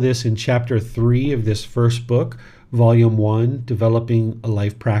detail this in chapter 3 of this first book, volume 1, Developing a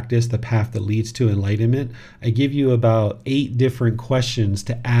Life Practice, the Path That Leads to Enlightenment. I give you about 8 different questions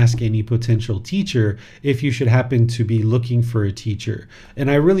to ask any potential teacher if you should happen to be looking for a teacher.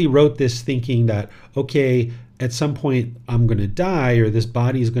 And I really wrote this thinking that, okay, at some point I'm going to die, or this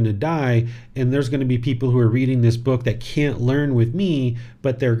body is going to die, and there's going to be people who are reading this book that can't learn with me,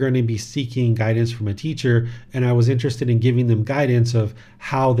 but they're going to be seeking guidance from a teacher. And I was interested in giving them guidance of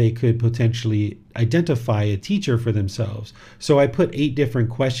how they could potentially identify a teacher for themselves. So I put 8 different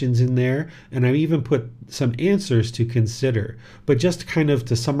questions in there, and I even put some answers to consider. But just kind of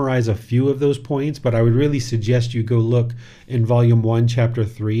to summarize a few of those points, but I would really suggest you go look in volume 1, chapter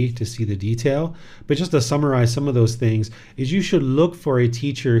 3 to see the detail. But just to summarize some of those things is you should look for a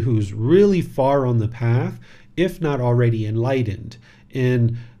teacher who's really far on the path, if not already enlightened.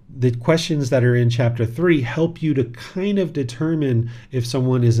 And the questions that are in chapter 3 help you to kind of determine if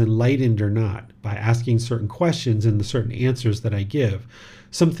someone is enlightened or not by asking certain questions and the certain answers that I give.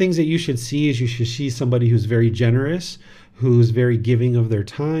 Some things that you should see is you should see somebody who's very generous, who's very giving of their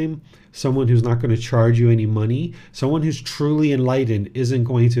time, someone who's not going to charge you any money. Someone who's truly enlightened isn't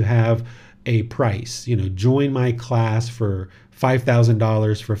going to have a price. Join my class for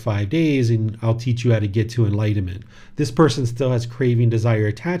 $5,000 for 5 days and I'll teach you how to get to enlightenment. This person still has craving, desire,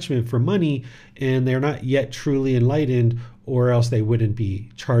 attachment for money, and they're not yet truly enlightened, or else they wouldn't be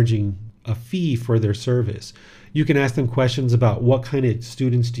charging a fee for their service. You can ask them questions about what kind of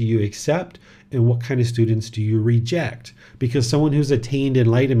students do you accept and what kind of students do you reject, because someone who's attained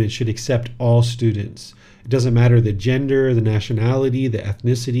enlightenment should accept all students. It doesn't matter the gender, the nationality, the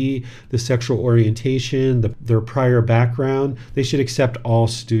ethnicity, the sexual orientation, their prior background. They should accept all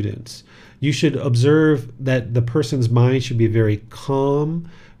students. You should observe that the person's mind should be very calm,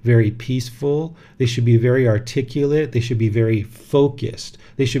 very peaceful. They should be very articulate. They should be very focused.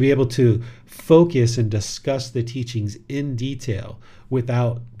 They should be able to focus and discuss the teachings in detail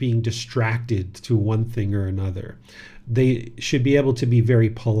without being distracted to one thing or another. They should be able to be very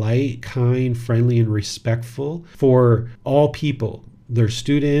polite, kind, friendly, and respectful for all people, their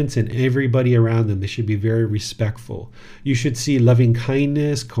students and everybody around them. They should be very respectful. You should see loving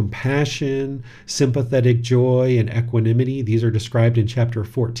kindness, compassion, sympathetic joy, and equanimity. These are described in chapter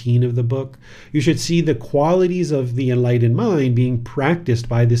 14 of the book. You should see the qualities of the enlightened mind being practiced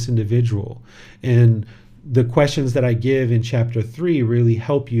by this individual. And the questions that I give in chapter 3 really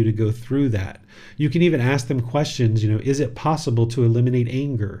help you to go through that. You can even ask them questions, is it possible to eliminate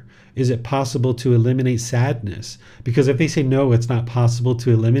anger? Is it possible to eliminate sadness? Because if they say no, it's not possible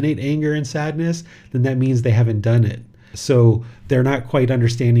to eliminate anger and sadness, then that means they haven't done it. So they're not quite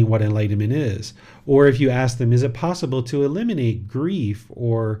understanding what enlightenment is. Or if you ask them, is it possible to eliminate grief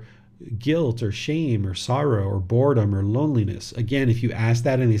or guilt or shame or sorrow or boredom or loneliness? Again, if you ask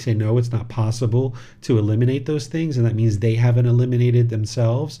that and they say no, it's not possible to eliminate those things, and that means they haven't eliminated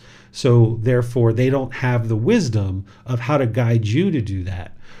themselves. So therefore, they don't have the wisdom of how to guide you to do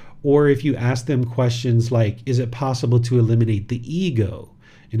that. Or if you ask them questions like, is it possible to eliminate the ego?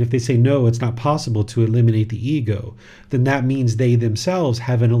 And if they say no, it's not possible to eliminate the ego, then that means they themselves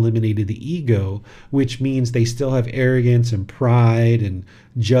haven't eliminated the ego, which means they still have arrogance and pride and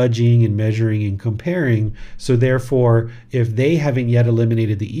judging and measuring and comparing. So therefore, if they haven't yet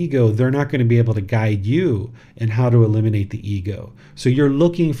eliminated the ego, they're not going to be able to guide you in how to eliminate the ego. So you're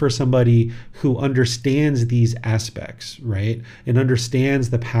looking for somebody who understands these aspects, right? And understands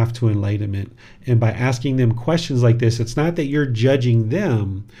the path to enlightenment. And by asking them questions like this, it's not that you're judging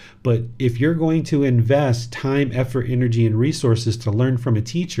them, but if you're going to invest time, effort, energy, and resources to learn from a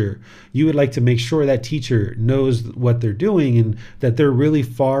teacher, you would like to make sure that teacher knows what they're doing and that they're really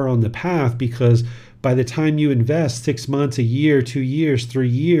far on the path, because by the time you invest 6 months, a year, 2 years, 3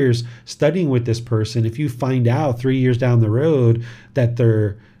 years studying with this person, if you find out 3 years down the road that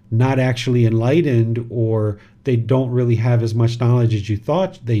they're not actually enlightened, or they don't really have as much knowledge as you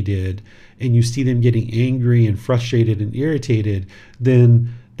thought they did, and you see them getting angry and frustrated and irritated,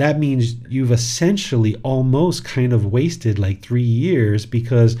 then that means you've essentially almost kind of wasted like 3 years,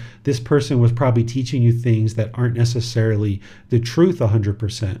 because this person was probably teaching you things that aren't necessarily the truth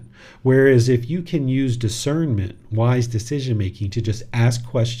 100%. Whereas if you can use discernment, wise decision making, to just ask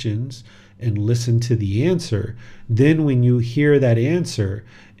questions and listen to the answer, then when you hear that answer,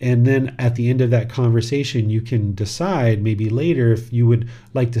 and then at the end of that conversation, you can decide maybe later if you would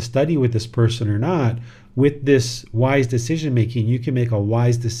like to study with this person or not. With this wise decision making, you can make a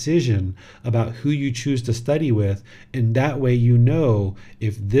wise decision about who you choose to study with. And that way, you know,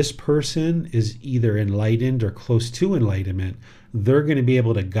 if this person is either enlightened or close to enlightenment, they're going to be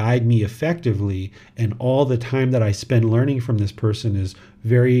able to guide me effectively. And all the time that I spend learning from this person is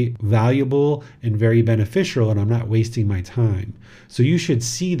very valuable and very beneficial, and I'm not wasting my time. So you should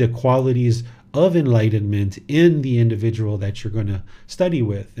see the qualities of enlightenment in the individual that you're going to study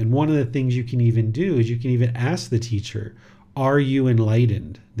with. And one of the things you can even do is you can even ask the teacher, are you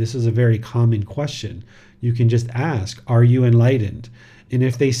enlightened? This is a very common question. You can just ask, are you enlightened? And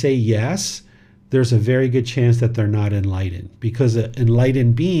if they say yes, there's a very good chance that they're not enlightened, because an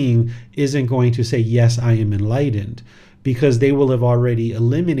enlightened being isn't going to say, yes, I am enlightened, because they will have already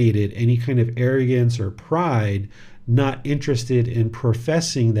eliminated any kind of arrogance or pride, not interested in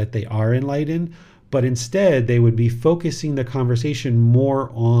professing that they are enlightened, but instead they would be focusing the conversation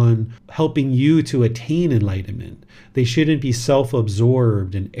more on helping you to attain enlightenment. They shouldn't be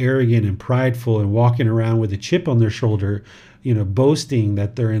self-absorbed and arrogant and prideful and walking around with a chip on their shoulder, boasting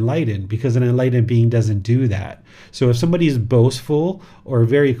that they're enlightened, because an enlightened being doesn't do that. So if somebody is boastful or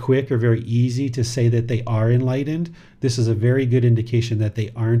very quick or very easy to say that they are enlightened, this is a very good indication that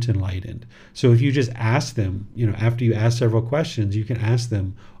they aren't enlightened. So if you just ask them, after you ask several questions, you can ask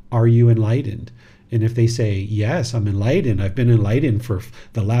them, are you enlightened? And if they say, yes, I'm enlightened, I've been enlightened for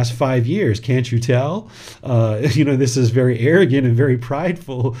the last 5 years, can't you tell? This is very arrogant and very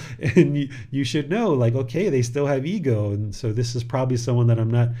prideful. And you should know, okay, they still have ego. And so this is probably someone that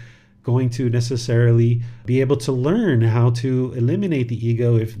I'm not going to necessarily be able to learn how to eliminate the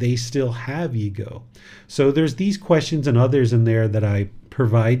ego if they still have ego. So there's these questions and others in there that I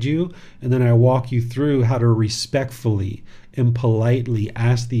provide you, and then I walk you through how to respectfully and politely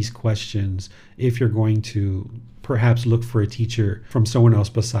ask these questions if you're going to perhaps look for a teacher from someone else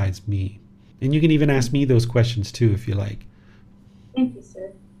besides me. And you can even ask me those questions too if you like. Thank you,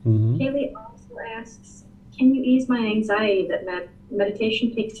 sir. Kaylee also asks, can you ease my anxiety that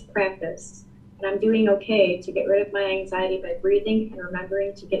meditation takes practice, and I'm doing okay to get rid of my anxiety by breathing and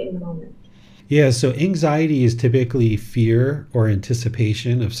remembering to get in the moment? Yeah, so anxiety is typically fear or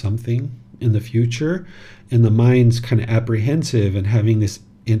anticipation of something in the future, and the mind's kind of apprehensive and having this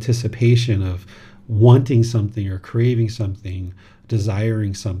anticipation of wanting something or craving something,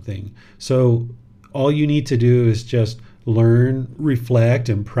 desiring something. So all you need to do is just learn, reflect,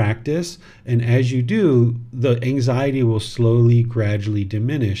 and practice. And as you do, the anxiety will slowly, gradually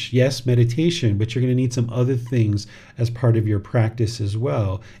diminish. Yes, meditation, but you're going to need some other things as part of your practice as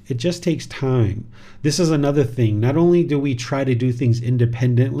well. It just takes time. This is another thing. Not only do we try to do things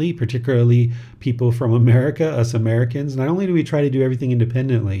independently, particularly people from America, us Americans, not only do we try to do everything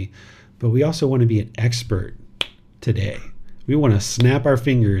independently, but we also want to be an expert today. We want to snap our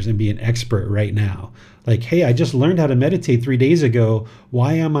fingers and be an expert right now. Like, hey, I just learned how to meditate 3 days ago.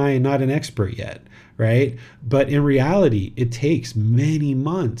 Why am I not an expert yet? Right? But in reality, it takes many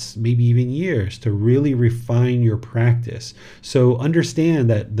months, maybe even years, to really refine your practice. So understand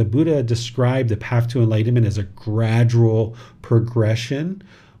that the Buddha described the path to enlightenment as a gradual progression.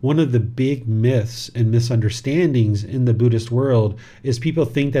 One of the big myths and misunderstandings in the Buddhist world is people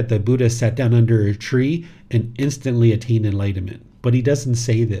think that the Buddha sat down under a tree and instantly attained enlightenment. But he doesn't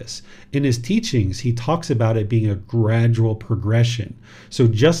say this. In his teachings, he talks about it being a gradual progression. So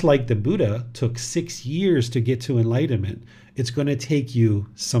just like the Buddha took 6 years to get to enlightenment, it's going to take you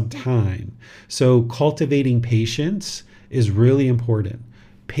some time. So cultivating patience is really important.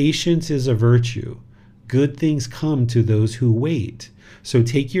 Patience is a virtue. Good things come to those who wait. So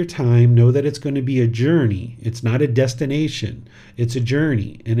take your time, know that it's going to be a journey. It's not a destination. It's a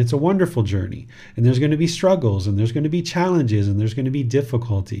journey, and it's a wonderful journey. And there's going to be struggles, and there's going to be challenges, and there's going to be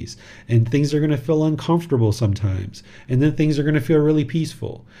difficulties, and things are going to feel uncomfortable sometimes. And then things are going to feel really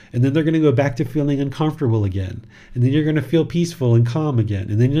peaceful. And then they're going to go back to feeling uncomfortable again. And then you're going to feel peaceful and calm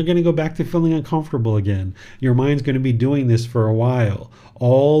again. And then you're going to go back to feeling uncomfortable again. Your mind's going to be doing this for a while,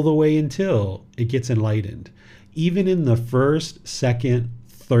 all the way until it gets enlightened. Even in the first, second,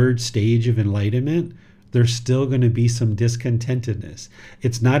 third stage of enlightenment, there's still going to be some discontentedness.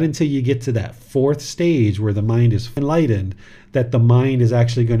 It's not until you get to that fourth stage where the mind is enlightened that the mind is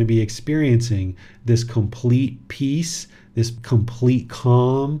actually going to be experiencing this complete peace, this complete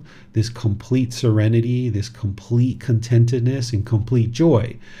calm, this complete serenity, this complete contentedness and complete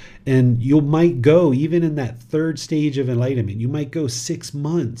joy. And you might go, even in that third stage of enlightenment, you might go 6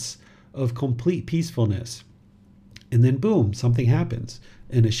 months of complete peacefulness. And then boom, something happens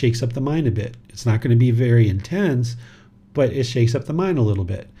and it shakes up the mind a bit. It's not going to be very intense, but it shakes up the mind a little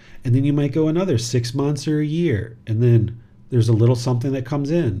bit. And then you might go another 6 months or a year, and then there's a little something that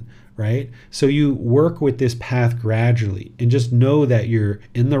comes in, right? So you work with this path gradually, and just know that you're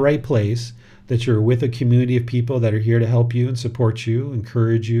in the right place, that you're with a community of people that are here to help you and support you,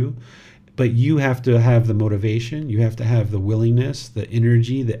 encourage you. But you have to have the motivation, you have to have the willingness, the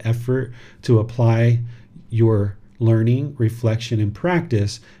energy, the effort to apply your learning, reflection, and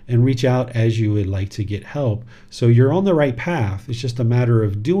practice, and reach out as you would like to get help. So you're on the right path. It's just a matter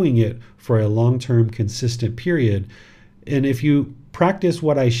of doing it for a long-term, consistent period. And if you practice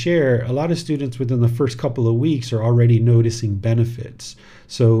what I share, a lot of students within the first couple of weeks are already noticing benefits.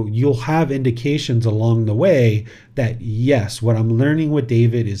 So you'll have indications along the way that yes, what I'm learning with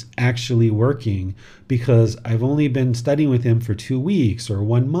David is actually working, because I've only been studying with him for 2 weeks or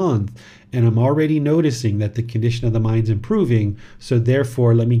 1 month, and I'm already noticing that the condition of the mind's improving. So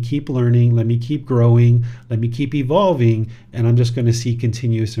therefore, let me keep learning, let me keep growing, let me keep evolving, and I'm just going to see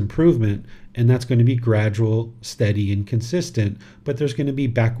continuous improvement. And that's going to be gradual, steady, and consistent, but there's going to be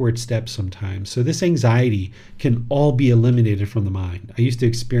backward steps sometimes. So this anxiety can all be eliminated from the mind. I used to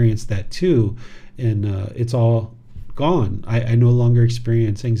experience that too, and it's all gone. I no longer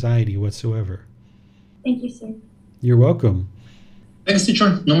experience anxiety whatsoever. Thank you, sir. You're welcome. Thanks,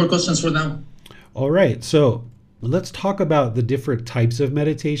 teacher. No more questions for now. All right, so let's talk about the different types of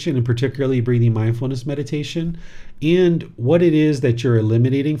meditation, and particularly breathing mindfulness meditation, and what it is that you're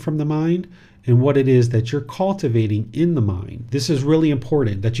eliminating from the mind and what it is that you're cultivating in the mind. This is really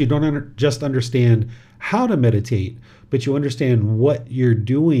important, that you don't just understand how to meditate, but you understand what you're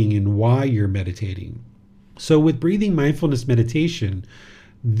doing and why you're meditating. So with breathing mindfulness meditation,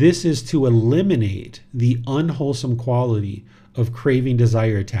 this is to eliminate the unwholesome quality of craving,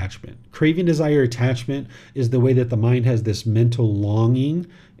 desire, attachment. Craving, desire, attachment is the way that the mind has this mental longing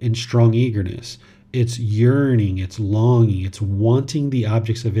and strong eagerness. It's yearning, it's longing, it's wanting the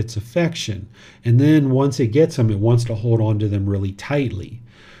objects of its affection. And then once it gets them, it wants to hold on to them really tightly.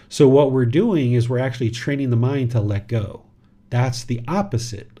 So what we're doing is we're actually training the mind to let go. That's the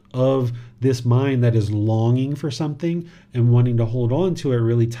opposite of this mind that is longing for something and wanting to hold on to it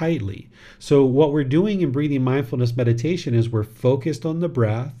really tightly. So what we're doing in breathing mindfulness meditation is we're focused on the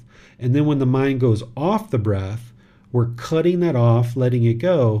breath, and then when the mind goes off the breath, we're cutting that off, letting it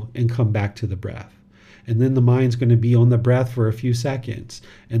go, and come back to the breath. And then the mind's going to be on the breath for a few seconds,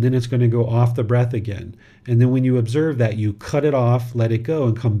 and then it's going to go off the breath again. And then when you observe that, you cut it off, let it go,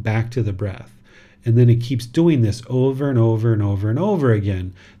 and come back to the breath. And then it keeps doing this over and over and over and over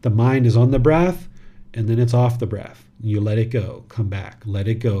again. The mind is on the breath, and then it's off the breath. You let it go, come back, let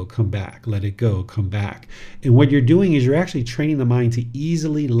it go, come back, let it go, come back. And what you're doing is you're actually training the mind to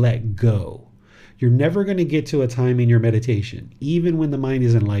easily let go. You're never going to get to a time in your meditation, even when the mind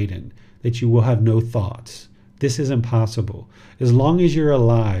is enlightened, that you will have no thoughts. This is impossible. As long as you're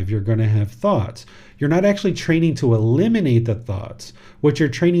alive, you're going to have thoughts. You're not actually training to eliminate the thoughts. What you're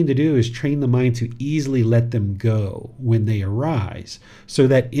training to do is train the mind to easily let them go when they arise. So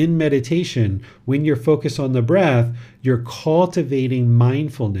that in meditation, when you're focused on the breath, you're cultivating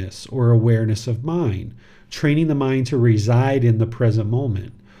mindfulness or awareness of mind, training the mind to reside in the present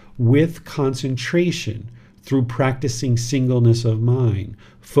moment with concentration through practicing singleness of mind,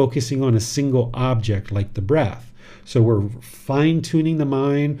 focusing on a single object like the breath. So we're fine-tuning the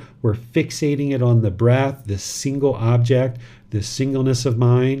mind, we're fixating it on the breath, this single object, this singleness of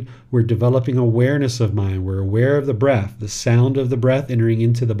mind. We're developing awareness of mind. We're aware of the breath, the sound of the breath entering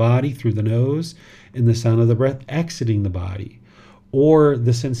into the body through the nose, and the sound of the breath exiting the body, or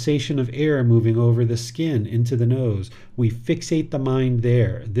the sensation of air moving over the skin into the nose. We fixate the mind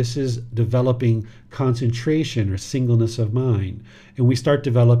there. This is developing concentration or singleness of mind. And we start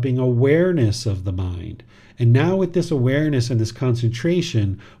developing awareness of the mind. And now with this awareness and this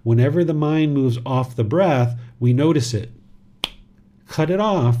concentration, whenever the mind moves off the breath, we notice it. Cut it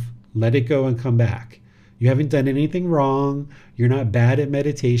off, let it go, and come back. You haven't done anything wrong. You're not bad at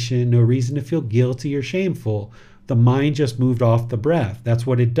meditation. No reason to feel guilty or shameful. The mind just moved off the breath. That's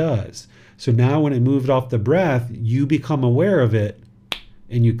what it does. So now when it moved off the breath, you become aware of it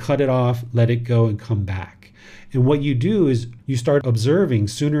and you cut it off, let it go, and come back. And what you do is you start observing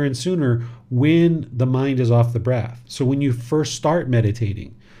sooner and sooner when the mind is off the breath. So when you first start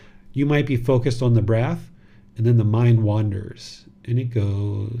meditating, you might be focused on the breath, and then the mind wanders and it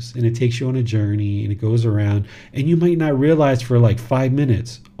goes and it takes you on a journey and it goes around, and you might not realize for like 5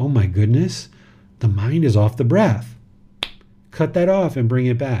 minutes, oh my goodness, the mind is off the breath. Cut that off and bring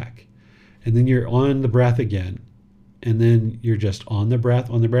it back. And then you're on the breath again. And then you're just on the breath,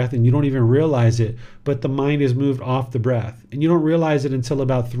 and you don't even realize it, but the mind has moved off the breath. And you don't realize it until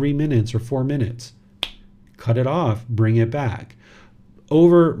about 3 minutes or 4 minutes. Cut it off, bring it back.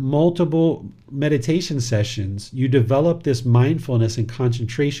 Over multiple meditation sessions, you develop this mindfulness and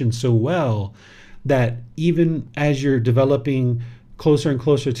concentration so well that even as you're developing closer and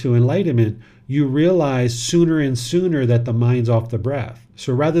closer to enlightenment, you realize sooner and sooner that the mind's off the breath.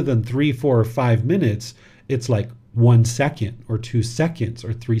 So rather than 3, 4, or 5 minutes, it's like 1 second or 2 seconds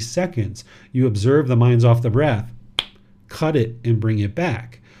or 3 seconds. You observe the mind's off the breath, cut it and bring it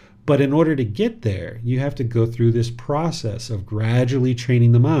back. But in order to get there, you have to go through this process of gradually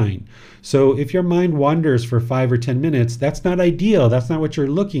training the mind. So if your mind wanders for 5 or 10 minutes, that's not ideal. That's not what you're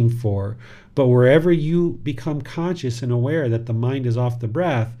looking for. But wherever you become conscious and aware that the mind is off the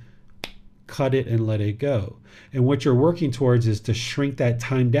breath, cut it and let it go. And what you're working towards is to shrink that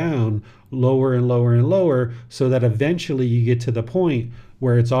time down lower and lower and lower, so that eventually you get to the point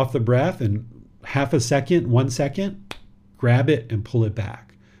where it's off the breath, and half a second, 1 second, grab it and pull it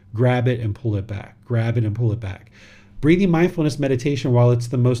back. Grab it and pull it back. Grab it and pull it back. Breathing mindfulness meditation, while it's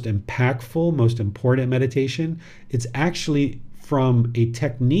the most impactful, most important meditation, it's actually, from a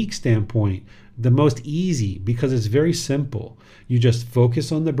technique standpoint, the most easy, because it's very simple. You just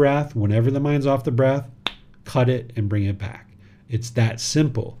focus on the breath. Whenever the mind's off the breath, cut it and bring it back. It's that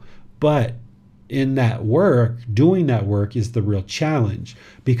simple. But in that work, doing that work is the real challenge,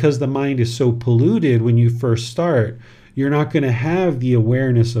 because the mind is so polluted when you first start. You're not going to have the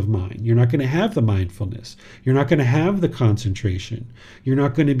awareness of mind. You're not going to have the mindfulness. You're not going to have the concentration. You're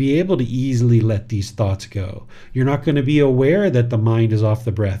not going to be able to easily let these thoughts go. You're not going to be aware that the mind is off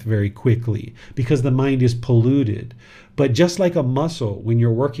the breath very quickly, because the mind is polluted. But just like a muscle, when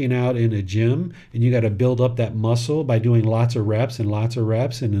you're working out in a gym and you got to build up that muscle by doing lots of reps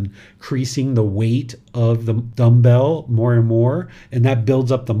and increasing the weight of the dumbbell more and more, and that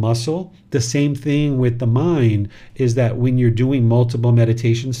builds up the muscle. The same thing with the mind is that when you're doing multiple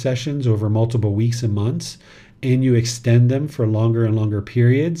meditation sessions over multiple weeks and months, and you extend them for longer and longer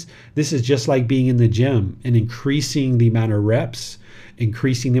periods, this is just like being in the gym and increasing the amount of reps,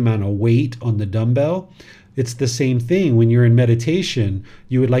 increasing the amount of weight on the dumbbell. It's the same thing when you're in meditation.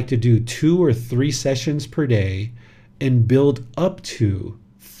 You would like to do 2 or 3 sessions per day and build up to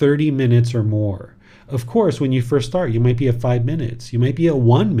 30 minutes or more. Of course, when you first start, you might be at 5 minutes. You might be at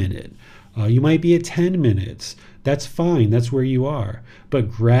 1 minute. You might be at 10 minutes. That's fine. That's where you are.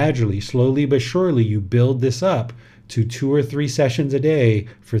 But gradually, slowly but surely, you build this up to 2 or 3 sessions a day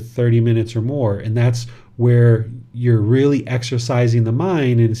for 30 minutes or more. And that's where you're really exercising the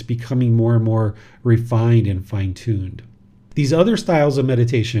mind, and it's becoming more and more refined and fine-tuned. These other styles of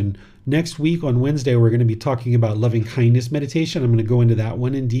meditation, next week on Wednesday, we're going to be talking about loving kindness meditation. I'm going to go into that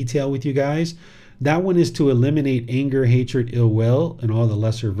one in detail with you guys. That one is to eliminate anger, hatred, ill will, and all the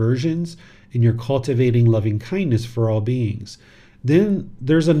lesser versions, and you're cultivating loving kindness for all beings. Then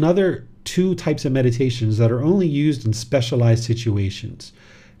there's another 2 types of meditations that are only used in specialized situations.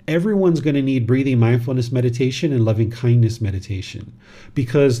 Everyone's going to need breathing mindfulness meditation and loving kindness meditation,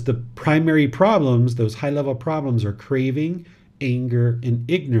 because the primary problems, those high-level problems, are craving, anger, and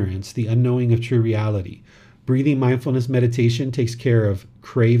ignorance, the unknowing of true reality. Breathing mindfulness meditation takes care of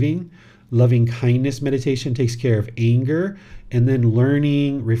craving. Loving kindness meditation takes care of anger, and then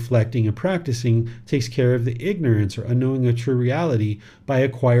learning, reflecting, and practicing takes care of the ignorance or unknowing of true reality by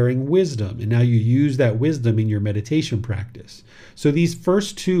acquiring wisdom. And now you use that wisdom in your meditation practice. So these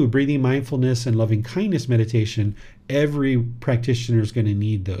first 2, breathing mindfulness and loving kindness meditation, every practitioner is going to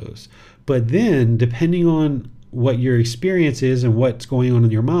need those. But then, depending on what your experience is and what's going on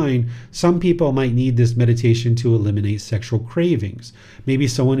in your mind, some people might need this meditation to eliminate sexual cravings. Maybe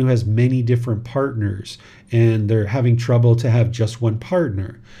someone who has many different partners and they're having trouble to have just one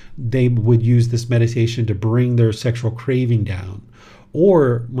partner. They would use this meditation to bring their sexual craving down.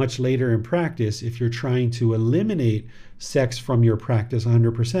 Or much later in practice, if you're trying to eliminate sex from your practice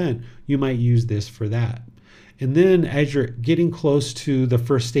 100%, you might use this for that. And then as you're getting close to the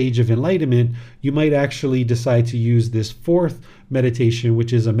first stage of enlightenment, you might actually decide to use this 4th meditation,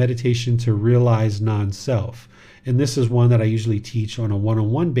 which is a meditation to realize non-self. And this is one that I usually teach on a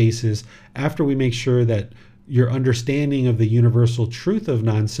one-on-one basis after we make sure that your understanding of the universal truth of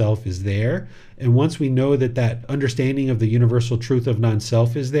non-self is there. And once we know that that understanding of the universal truth of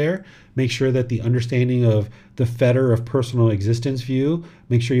non-self is there, make sure that the understanding of the fetter of personal existence view,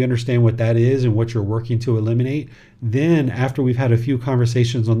 make sure you understand what that is and what you're working to eliminate. Then after we've had a few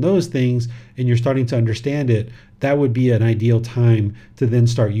conversations on those things and you're starting to understand it, that would be an ideal time to then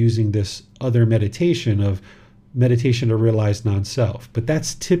start using this other meditation to realize non-self. But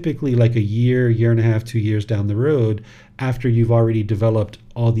that's typically like a year and a half, 2 years down the road after you've already developed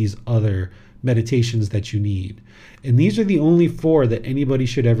all these other meditations that you need. And these are the only 4 that anybody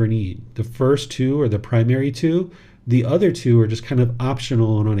should ever need. The first 2 are the primary 2. The other 2 are just kind of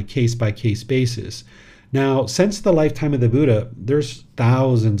optional and on a case-by-case basis. Now, since the lifetime of the Buddha, there's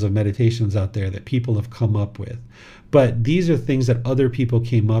thousands of meditations out there that people have come up with. But these are things that other people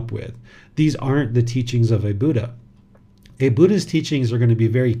came up with. These aren't the teachings of a Buddha. A Buddha's teachings are going to be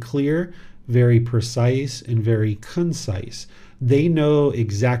very clear, very precise, and very concise. They know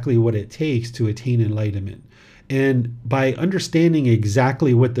exactly what it takes to attain enlightenment. And by understanding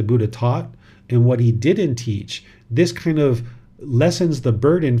exactly what the Buddha taught and what he didn't teach, this kind of lessens the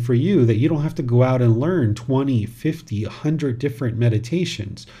burden for you that you don't have to go out and learn 20, 50, 100 different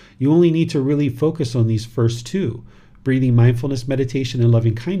meditations. You only need to really focus on these first two: breathing mindfulness meditation and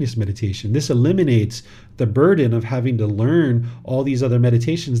loving kindness meditation. This eliminates the burden of having to learn all these other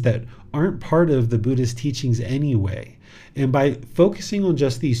meditations that aren't part of the Buddha's teachings anyway. And by focusing on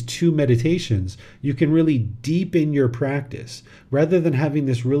just these two meditations, you can really deepen your practice. Rather than having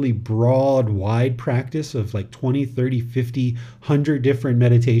this really broad, wide practice of like 20, 30, 50, 100 different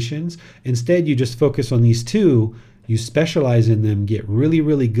meditations, instead you just focus on these two. You specialize in them, get really,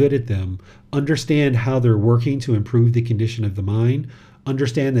 really good at them, understand how they're working to improve the condition of the mind,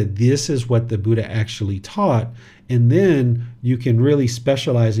 understand that this is what the Buddha actually taught, and then you can really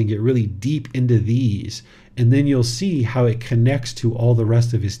specialize and get really deep into these. And then you'll see how it connects to all the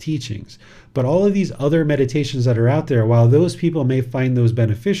rest of his teachings. But all of these other meditations that are out there, while those people may find those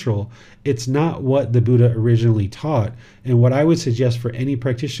beneficial, it's not what the Buddha originally taught. And what I would suggest for any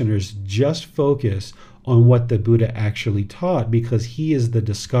practitioners, just focus on what the Buddha actually taught, because he is the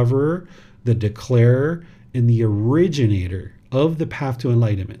discoverer, the declarer, and the originator of the path to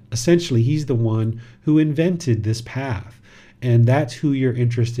enlightenment. Essentially, he's the one who invented this path. And that's who you're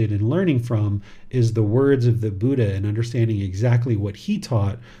interested in learning from, is the words of the Buddha and understanding exactly what he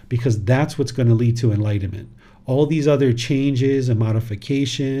taught, because that's what's going to lead to enlightenment. All these other changes and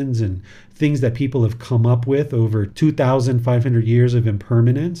modifications and things that people have come up with over 2,500 years of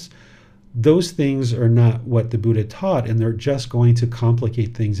impermanence, those things are not what the Buddha taught, and they're just going to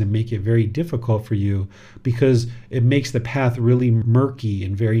complicate things and make it very difficult for you, because it makes the path really murky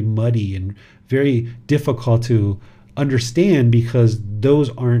and very muddy and very difficult to understand, because those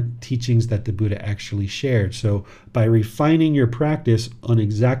aren't teachings that the Buddha actually shared. So by refining your practice on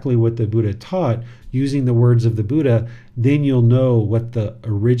exactly what the Buddha taught, using the words of the Buddha, then you'll know what the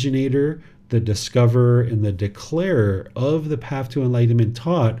originator, the discoverer, and the declarer of the path to enlightenment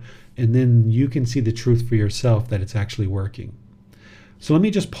taught, and then you can see the truth for yourself that it's actually working. So let me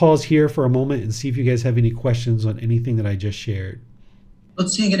just pause here for a moment and see if you guys have any questions on anything that I just shared. Not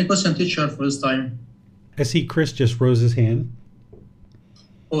seeing any question, teacher, for this time. I see Chris just rose his hand.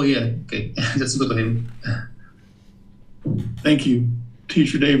 Oh, yeah. Okay. Let's go to him. Thank you,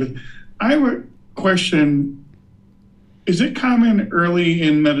 Teacher David. I have a question. Is it common early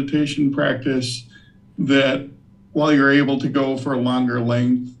in meditation practice that while you're able to go for a longer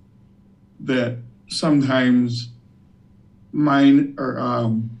length, that sometimes mind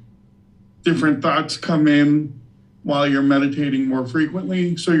or different thoughts come in while you're meditating more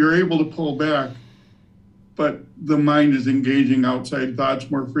frequently? So you're able to pull back, but the mind is engaging outside thoughts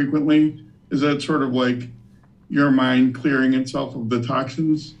more frequently? Is that sort of like your mind clearing itself of the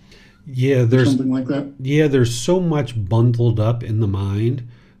toxins? Yeah, there's something like that. Yeah, there's so much bundled up in the mind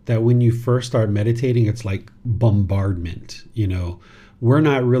that when you first start meditating, it's like bombardment. You know, we're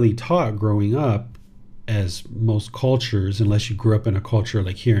not really taught growing up, as most cultures, unless you grew up in a culture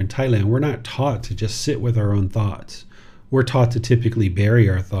like here in Thailand, we're not taught to just sit with our own thoughts. We're taught to typically bury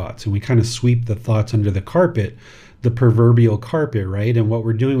our thoughts, and we kind of sweep the thoughts under the carpet, the proverbial carpet, right? And what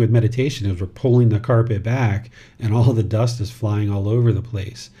we're doing with meditation is we're pulling the carpet back, and all the dust is flying all over the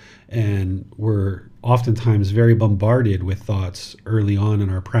place. And we're oftentimes very bombarded with thoughts early on in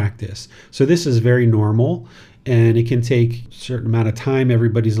our practice. So this is very normal, and it can take a certain amount of time.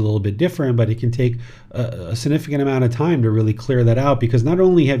 Everybody's a little bit different, but it can take a significant amount of time to really clear that out, because not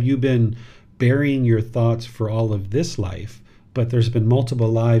only have you been burying your thoughts for all of this life, but there's been multiple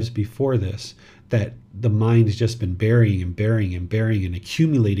lives before this that the mind has just been burying and burying and burying and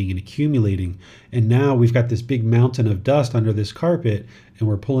accumulating and accumulating. And now we've got this big mountain of dust under this carpet, and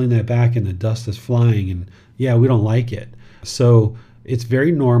we're pulling that back, and the dust is flying, and yeah, we don't like it. So it's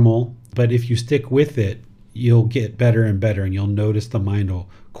very normal, but if you stick with it, you'll get better and better, and you'll notice the mind will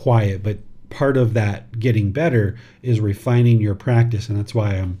quiet. But part of that getting better is refining your practice, and that's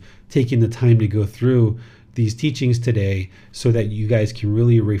why I'm taking the time to go through these teachings today, so that you guys can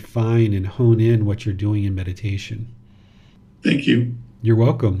really refine and hone in what you're doing in meditation. Thank you. You're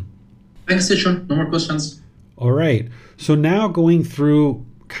welcome. Thanks, teacher. No more questions. All right. So now going through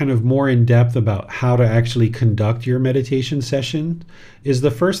kind of more in depth about how to actually conduct your meditation session is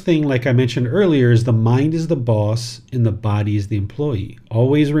the first thing, like I mentioned earlier, is the mind is the boss and the body is the employee.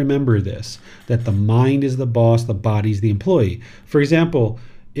 Always remember this, that the mind is the boss, the body is the employee. For example,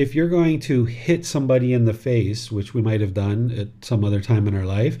 if you're going to hit somebody in the face, which we might have done at some other time in our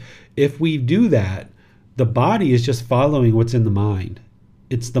life, if we do that, the body is just following what's in the mind.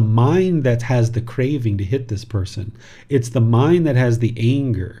 It's the mind that has the craving to hit this person. It's the mind that has the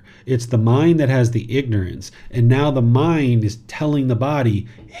anger. It's the mind that has the ignorance. And now the mind is telling the body,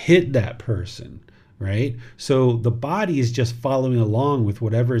 hit that person, right? So the body is just following along with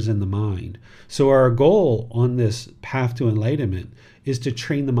whatever's in the mind. So our goal on this path to enlightenment is to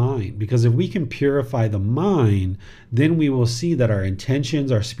train the mind, because if we can purify the mind, then we will see that our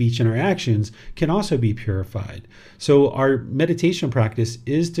intentions, our speech, and our actions can also be purified. So our meditation practice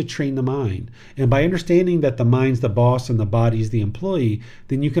is to train the mind. And by understanding that the mind's the boss and the body's the employee,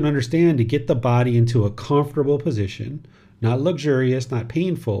 then you can understand to get the body into a comfortable position, not luxurious, not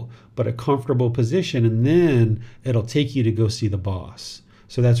painful, but a comfortable position, and then it'll take you to go see the boss.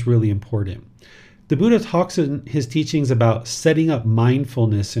 So that's really important. The Buddha talks in his teachings about setting up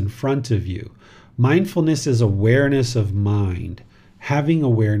mindfulness in front of you. Mindfulness is awareness of mind, having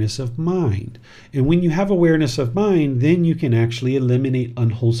awareness of mind. And when you have awareness of mind, then you can actually eliminate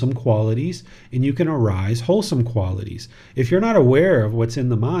unwholesome qualities and you can arise wholesome qualities. If you're not aware of what's in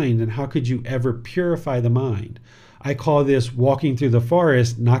the mind, then how could you ever purify the mind? I call this walking through the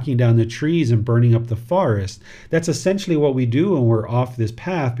forest, knocking down the trees and burning up the forest. That's essentially what we do when we're off this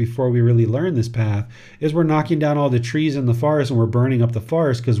path before we really learn this path, is we're knocking down all the trees in the forest and we're burning up the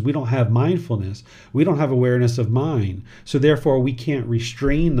forest because we don't have mindfulness. We don't have awareness of mind. So therefore we can't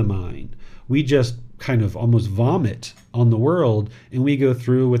restrain the mind. We just kind of almost vomit on the world, and we go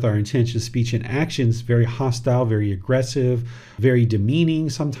through with our intentions, speech, and actions very hostile, very aggressive, very demeaning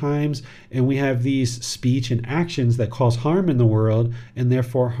sometimes, and we have these speech and actions that cause harm in the world, and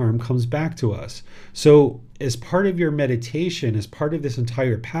therefore harm comes back to us. So as part of your meditation, as part of this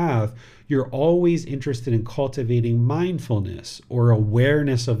entire path, you're always interested in cultivating mindfulness or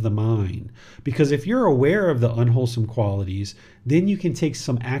awareness of the mind. Because if you're aware of the unwholesome qualities, then you can take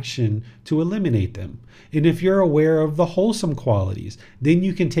some action to eliminate them. And if you're aware of the wholesome qualities, then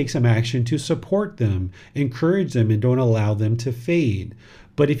you can take some action to support them, encourage them, and don't allow them to fade.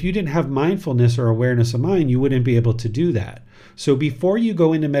 But if you didn't have mindfulness or awareness of mind, you wouldn't be able to do that. So before you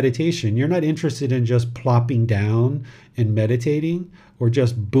go into meditation, you're not interested in just plopping down and meditating or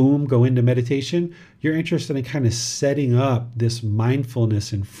just boom, go into meditation. You're interested in kind of setting up this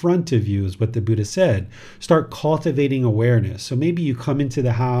mindfulness in front of you, is what the Buddha said. Start cultivating awareness. So maybe you come into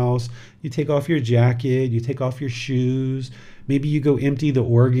the house, you take off your jacket, you take off your shoes, maybe you go empty the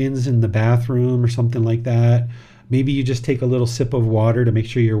organs in the bathroom or something like that. Maybe you just take a little sip of water to make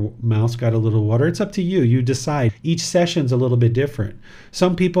sure your mouth's got a little water. It's up to you. You decide. Each session's a little bit different.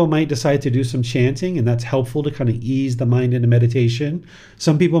 Some people might decide to do some chanting, and that's helpful to kind of ease the mind into meditation.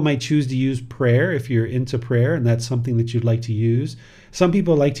 Some people might choose to use prayer if you're into prayer, and that's something that you'd like to use. Some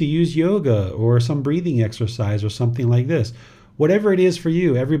people like to use yoga or some breathing exercise or something like this. Whatever it is for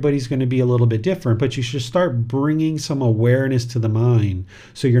you, everybody's going to be a little bit different, but you should start bringing some awareness to the mind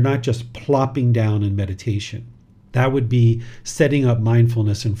so you're not just plopping down in meditation. That would be setting up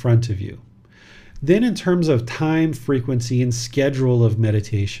mindfulness in front of you. Then in terms of time, frequency, and schedule of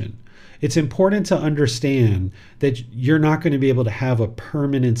meditation, it's important to understand that you're not going to be able to have a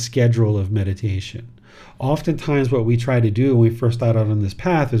permanent schedule of meditation. Oftentimes what we try to do when we first start out on this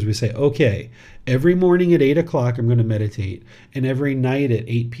path is we say, okay, every morning at 8 o'clock I'm going to meditate, and every night at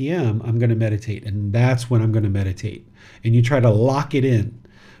 8 p.m. I'm going to meditate, and that's when I'm going to meditate. And you try to lock it in.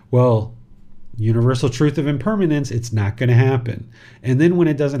 Well, universal truth of impermanence, it's not going to happen. And then when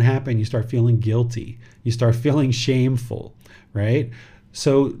it doesn't happen, you start feeling guilty. You start feeling shameful, right?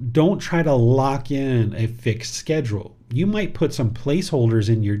 So don't try to lock in a fixed schedule. You might put some placeholders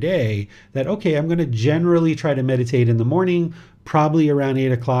in your day that, okay, I'm going to generally try to meditate in the morning, probably around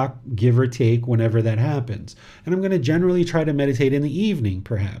 8 o'clock, give or take, whenever that happens. And I'm going to generally try to meditate in the evening,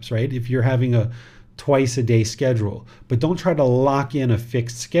 perhaps, right? If you're having a twice a day schedule, but don't try to lock in a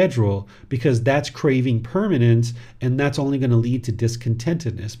fixed schedule, because that's craving permanence and that's only going to lead to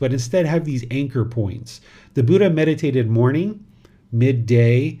discontentedness. But instead have these anchor points. The Buddha meditated morning,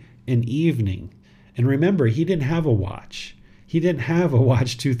 midday, and evening. And remember, he didn't have a watch. He didn't have a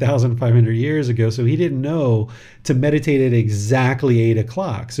watch 2,500 years ago, so he didn't know to meditate at exactly 8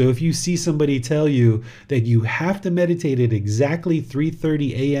 o'clock. So if you see somebody tell you that you have to meditate at exactly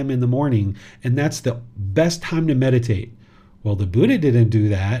 3:30 a.m. in the morning, and that's the best time to meditate, well, the Buddha didn't do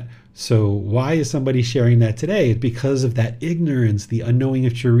that. So why is somebody sharing that today? It's because of that ignorance, the unknowing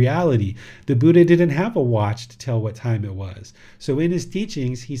of true reality. The Buddha didn't have a watch to tell what time it was. So in his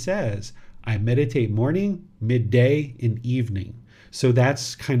teachings, he says, I meditate morning, midday, and evening. So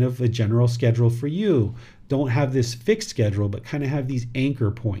that's kind of a general schedule for you. don't have this fixed schedule, but kind of have these anchor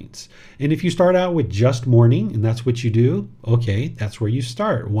points. And if you start out with just morning and that's what you do, okay, that's where you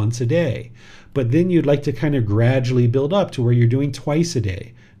start, once a day. But then you'd like to kind of gradually build up to where you're doing twice a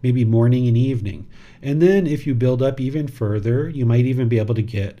day, maybe morning and evening. And then if you build up even further, you might even be able to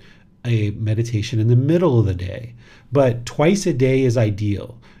get a meditation in the middle of the day. But twice a day is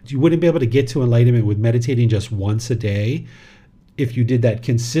ideal. You wouldn't be able to get to enlightenment with meditating just once a day. If you did that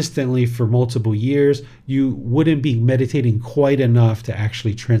consistently for multiple years, you wouldn't be meditating quite enough to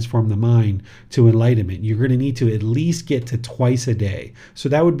actually transform the mind to enlightenment. You're going to need to at least get to twice a day. So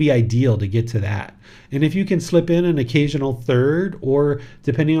that would be ideal to get to that. And if you can slip in an occasional third, or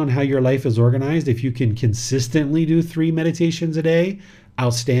depending on how your life is organized, if you can consistently do 3 meditations a day,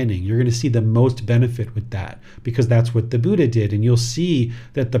 outstanding. You're going to see the most benefit with that, because that's what the Buddha did. And you'll see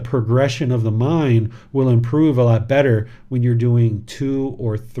that the progression of the mind will improve a lot better when you're doing 2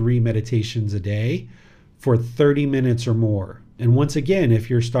 or 3 meditations a day for 30 minutes or more. And once again, if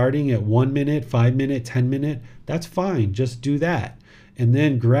you're starting at 1 minute, 5 minute, 10 minute, that's fine. Just do that. And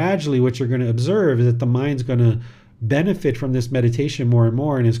then gradually what you're going to observe is that the mind's going to benefit from this meditation more and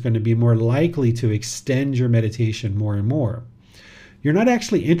more, and it's going to be more likely to extend your meditation more and more. You're not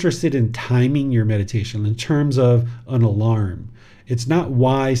actually interested in timing your meditation in terms of an alarm. It's not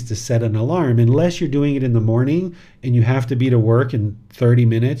wise to set an alarm unless you're doing it in the morning and you have to be to work in 30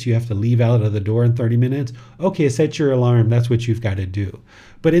 minutes. You have to leave out of the door in 30 minutes. Okay, set your alarm. That's what you've got to do.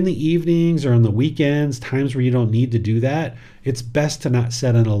 But in the evenings or on the weekends, times where you don't need to do that, it's best to not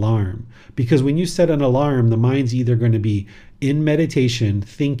set an alarm. Because when you set an alarm, the mind's either going to be in meditation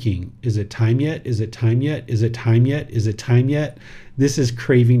thinking, is it time yet? Is it time yet? Is it time yet? Is it time yet? This is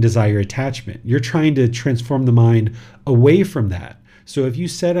craving, desire, attachment. You're trying to transform the mind away from that. So if you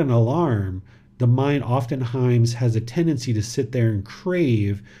set an alarm, the mind oftentimes has a tendency to sit there and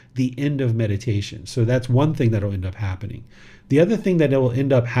crave the end of meditation. So that's one thing that will end up happening. The other thing that will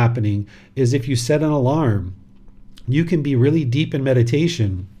end up happening is if you set an alarm, you can be really deep in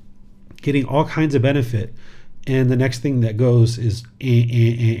meditation, getting all kinds of benefit. And the next thing that goes is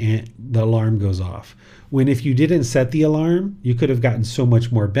the alarm goes off. When if you didn't set the alarm, you could have gotten so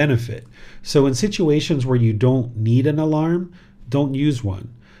much more benefit. So in situations where you don't need an alarm, don't use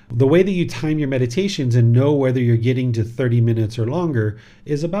one. The way that you time your meditations and know whether you're getting to 30 minutes or longer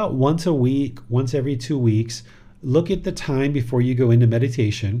is about once a week, once every 2 weeks. Look at the time before you go into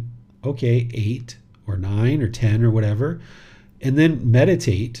meditation. Okay, 8 or 9 or 10 or whatever. And then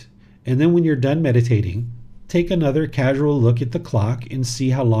meditate. And then when you're done meditating, take another casual look at the clock and see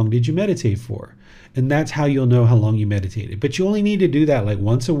how long did you meditate for. And that's how you'll know how long you meditated. But you only need to do that like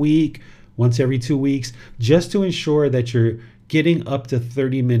once a week, once every 2 weeks, just to ensure that you're getting up to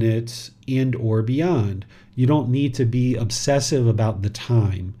 30 minutes and or beyond. You don't need to be obsessive about the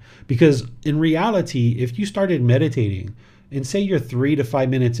time. Because in reality, if you started meditating and say you're 3 to 5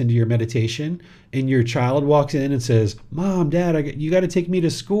 minutes into your meditation and your child walks in and says, "Mom, Dad, you got to take me to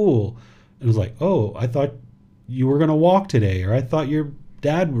school." And it's like, "Oh, I thought you were going to walk today," or "I thought your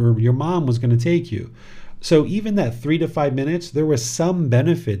dad or your mom was going to take you." So even that 3 to 5 minutes, there was some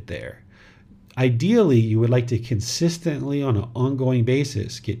benefit there. Ideally, you would like to consistently on an ongoing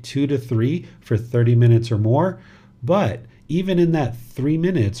basis get 2 to 3 for 30 minutes or more. But even in that 3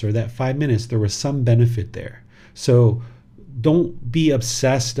 minutes or that 5 minutes, there was some benefit there. So don't be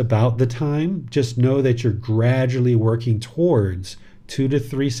obsessed about the time. Just know that you're gradually working towards 2 to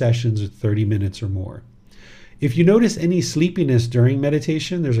 3 sessions of 30 minutes or more. If you notice any sleepiness during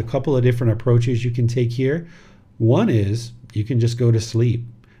meditation, there's a couple of different approaches you can take here. One is you can just go to sleep.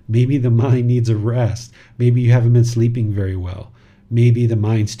 Maybe the mind needs a rest. Maybe you haven't been sleeping very well. Maybe the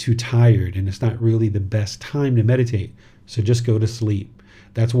mind's too tired and it's not really the best time to meditate. So just go to sleep.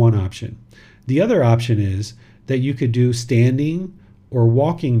 That's one option. The other option is that you could do standing or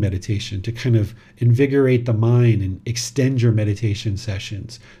walking meditation to kind of invigorate the mind and extend your meditation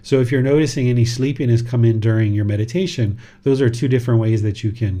sessions. So if you're noticing any sleepiness come in during your meditation, those are 2 different ways that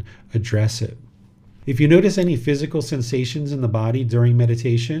you can address it. If you notice any physical sensations in the body during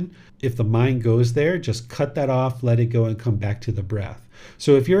meditation, if the mind goes there, just cut that off, let it go, and come back to the breath.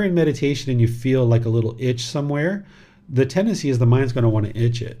 So if you're in meditation and you feel like a little itch somewhere, the tendency is the mind's going to want to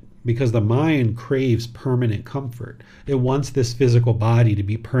itch it, because the mind craves permanent comfort. It wants this physical body to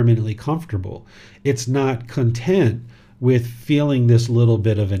be permanently comfortable. It's not content with feeling this little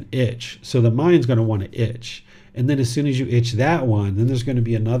bit of an itch. So the mind's going to want to itch. And then as soon as you itch that one, then there's going to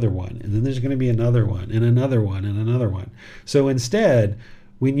be another one. And then there's going to be another one and another one and another one. So instead,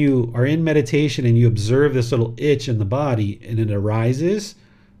 when you are in meditation and you observe this little itch in the body and it arises,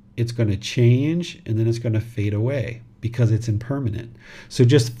 it's going to change and then it's going to fade away. because it's impermanent. So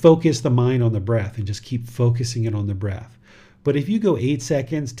just focus the mind on the breath and just keep focusing it on the breath. But if you go 8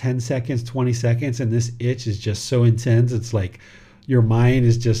 seconds, 10 seconds, 20 seconds, and this itch is just so intense, it's like your mind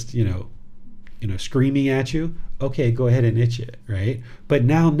is just, screaming at you, okay, go ahead and itch it, right? But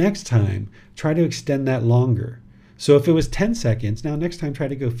now next time, try to extend that longer. So if it was 10 seconds, now next time try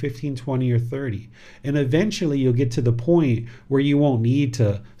to go 15, 20, or 30. And eventually you'll get to the point where you won't need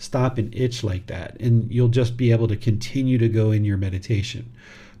to stop and itch like that. And you'll just be able to continue to go in your meditation.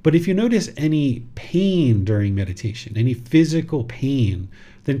 But if you notice any pain during meditation, any physical pain,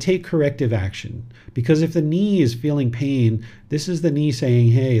 then take corrective action. Because if the knee is feeling pain, this is the knee saying,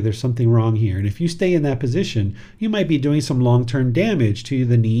 hey, there's something wrong here. And if you stay in that position, you might be doing some long-term damage to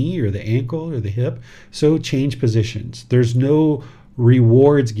the knee or the ankle or the hip. So change positions. There's no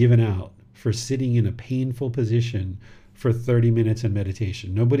rewards given out for sitting in a painful position for 30 minutes in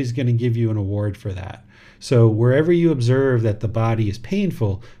meditation. Nobody's going to give you an award for that. So wherever you observe that the body is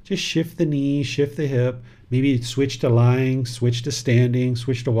painful, just shift the knee, shift the hip, maybe switch to lying, switch to standing,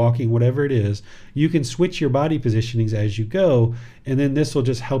 switch to walking, whatever it is. You can switch your body positionings as you go, and then this will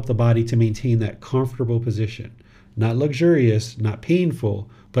just help the body to maintain that comfortable position. Not luxurious, not painful,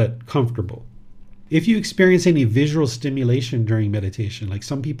 but comfortable. If you experience any visual stimulation during meditation, like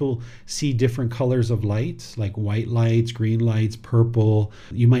some people see different colors of lights, like white lights, green lights, purple.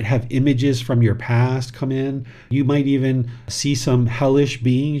 You might have images from your past come in. You might even see some hellish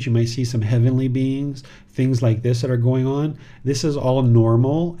beings. You might see some heavenly beings, things like this that are going on. This is all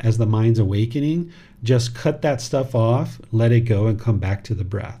normal as the mind's awakening. Just cut that stuff off, let it go, and come back to the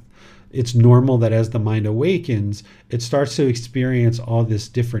breath. It's normal that as the mind awakens, it starts to experience all this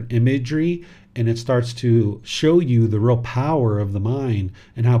different imagery, and it starts to show you the real power of the mind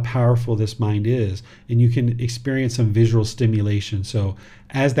and how powerful this mind is. And you can experience some visual stimulation. So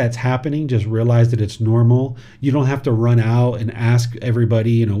as that's happening, just realize that it's normal. You don't have to run out and ask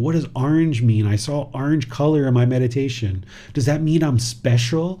everybody, what does orange mean? I saw orange color in my meditation. Does that mean I'm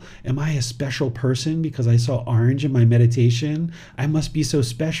special? Am I a special person because I saw orange in my meditation? I must be so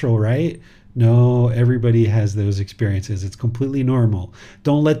special, right? No, everybody has those experiences. It's completely normal.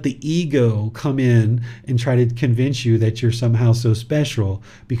 Don't let the ego come in and try to convince you that you're somehow so special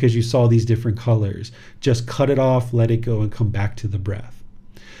because you saw these different colors. Just cut it off, let it go, and come back to the breath.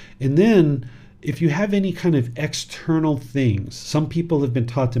 And then if you have any kind of external things, some people have been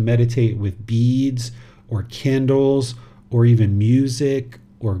taught to meditate with beads or candles or even music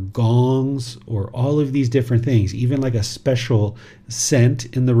or gongs or all of these different things, even like a special scent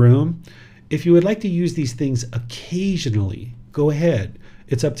in the room. If you would like to use these things occasionally, go ahead.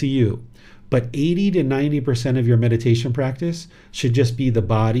 It's up to you. But 80 to 90% of your meditation practice should just be the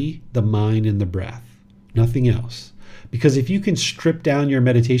body, the mind, and the breath. Nothing else. Because if you can strip down your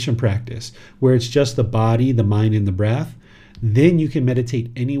meditation practice where it's just the body, the mind, and the breath, then you can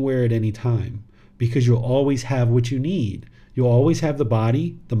meditate anywhere at any time because you'll always have what you need. You'll always have the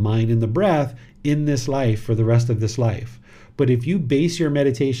body, the mind, and the breath in this life for the rest of this life. But if you base your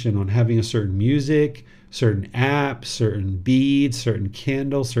meditation on having a certain music, certain app, certain beads, certain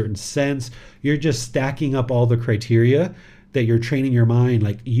candle, certain scents, you're just stacking up all the criteria that you're training your mind.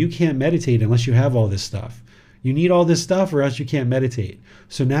 Like, you can't meditate unless you have all this stuff. You need all this stuff or else you can't meditate.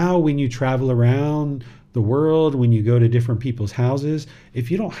 So now when you travel around the world, when you go to different people's houses,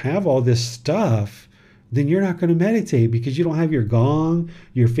 if you don't have all this stuff, then you're not going to meditate because you don't have your gong,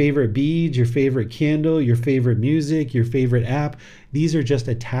 your favorite beads, your favorite candle, your favorite music, your favorite app. These are just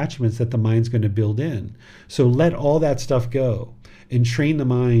attachments that the mind's going to build in. So let all that stuff go and train the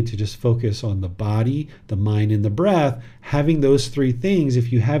mind to just focus on the body, the mind, and the breath. Having those three things,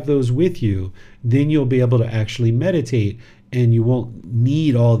 if you have those with you, then you'll be able to actually meditate and you won't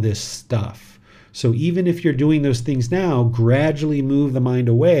need all this stuff. So even if you're doing those things now, gradually move the mind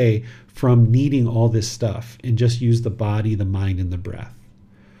away from needing all this stuff and just use the body, the mind, and the breath.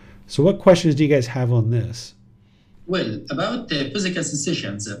 So what questions do you guys have on this? Well, about physical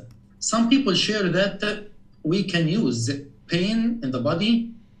sensations, some people share that we can use pain in the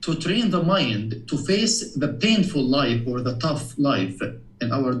body to train the mind to face the painful life or the tough life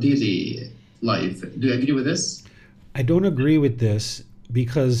in our daily life. Do you agree with this? I don't agree with this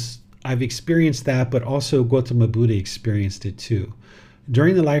because I've experienced that, but also Gautama Buddha experienced it too.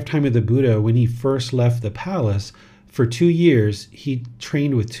 During the lifetime of the Buddha, when he first left the palace, for 2 years, he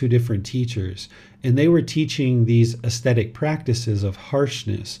trained with 2 different teachers, and they were teaching these aesthetic practices of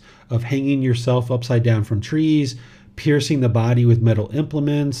harshness, of hanging yourself upside down from trees, piercing the body with metal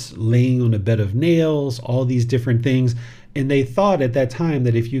implements, laying on a bed of nails, all these different things. And they thought at that time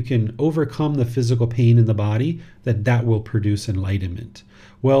that if you can overcome the physical pain in the body, that will produce enlightenment.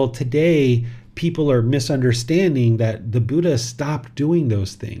 Well, today, people are misunderstanding that the Buddha stopped doing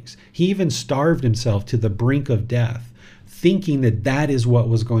those things. He even starved himself to the brink of death, thinking that that is what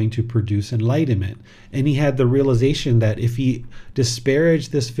was going to produce enlightenment. And he had the realization that if he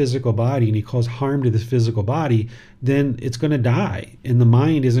disparaged this physical body and he caused harm to this physical body, then it's going to die. And the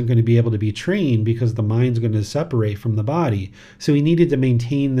mind isn't going to be able to be trained because the mind's going to separate from the body. So he needed to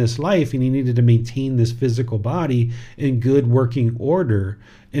maintain this life, and he needed to maintain this physical body in good working order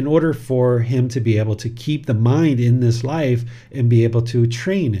in order for him to be able to keep the mind in this life and be able to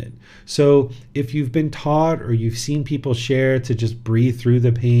train it. So if you've been taught or you've seen people share to just breathe through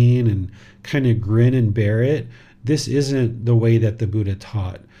the pain and kind of grin and bear it, this isn't the way that the Buddha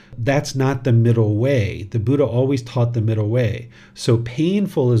taught. That's not the middle way. The Buddha always taught the middle way. So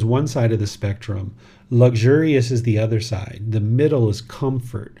painful is one side of the spectrum. Luxurious is the other side. The middle is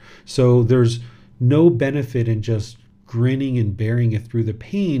comfort. So there's no benefit in just grinning and bearing it through the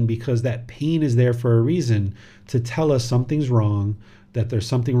pain, because that pain is there for a reason, to tell us something's wrong, that there's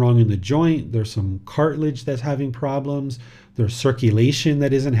something wrong in the joint, there's some cartilage that's having problems, there's circulation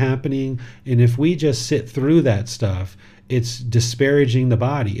that isn't happening. And if we just sit through that stuff, it's disparaging the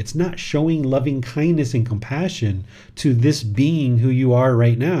body. It's not showing loving kindness and compassion to this being who you are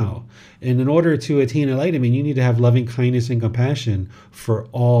right now. And in order to attain enlightenment, you need to have loving kindness and compassion for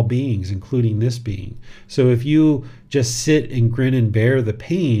all beings, including this being. So if you just sit and grin and bear the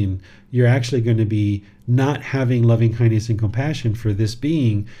pain, you're actually going to be not having loving kindness and compassion for this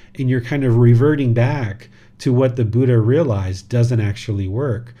being, and you're kind of reverting back to what the Buddha realized doesn't actually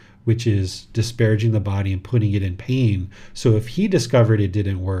work, which is disparaging the body and putting it in pain. So if he discovered it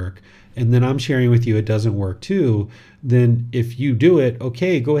didn't work, and then I'm sharing with you it doesn't work too, then if you do it,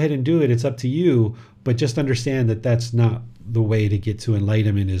 okay, go ahead and do it. It's up to you. But just understand that that's not the way to get to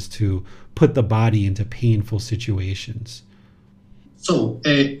enlightenment, is to put the body into painful situations. So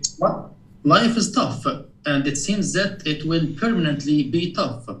life is tough, and it seems that it will permanently be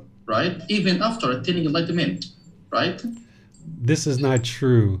tough, right? Even after attaining enlightenment, right? This is not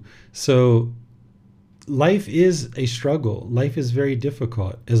true. So life is a struggle. Life is very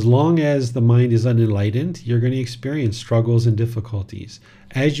difficult. As long as the mind is unenlightened, you're going to experience struggles and difficulties.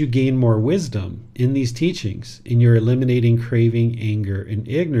 As you gain more wisdom in these teachings, and you're eliminating craving, anger, and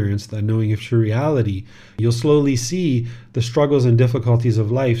ignorance, the knowing of true reality, you'll slowly see the struggles and difficulties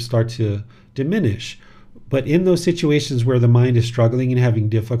of life start to diminish. But in those situations where the mind is struggling and having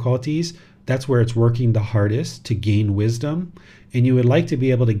difficulties, that's where it's working the hardest to gain wisdom. And you would like to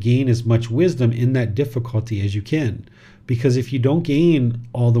be able to gain as much wisdom in that difficulty as you can. Because if you don't gain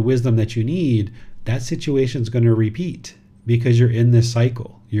all the wisdom that you need, that situation is going to repeat, because you're in this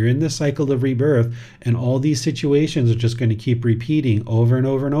cycle. You're in this cycle of rebirth, and all these situations are just going to keep repeating over and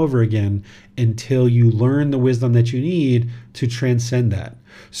over and over again until you learn the wisdom that you need to transcend that.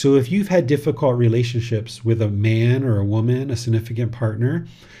 So if you've had difficult relationships with a man or a woman, a significant partner,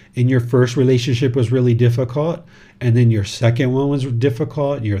 and your first relationship was really difficult, and then your second one was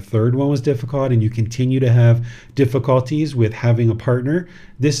difficult, and your third one was difficult, and you continue to have difficulties with having a partner,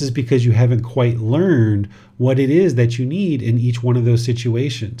 this is because you haven't quite learned what it is that you need in each one of those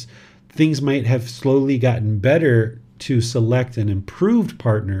situations. Things might have slowly gotten better to select an improved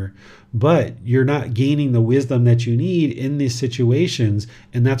partner, but you're not gaining the wisdom that you need in these situations,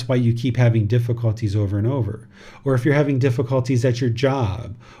 and that's why you keep having difficulties over and over. Or if you're having difficulties at your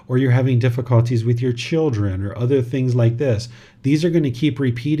job, or you're having difficulties with your children, or other things like this, these are going to keep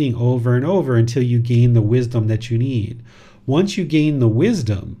repeating over and over until you gain the wisdom that you need. Once you gain the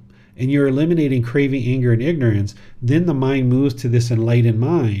wisdom, and you're eliminating craving, anger, and ignorance, then the mind moves to this enlightened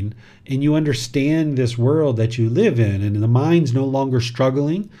mind, and you understand this world that you live in, and the mind's no longer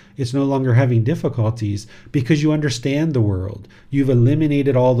struggling, it's no longer having difficulties, because you understand the world. You've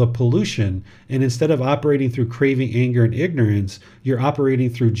eliminated all the pollution, and instead of operating through craving, anger, and ignorance, you're operating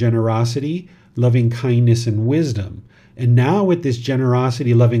through generosity, loving kindness, and wisdom. And now with this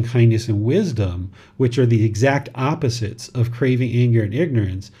generosity, loving kindness, and wisdom, which are the exact opposites of craving, anger, and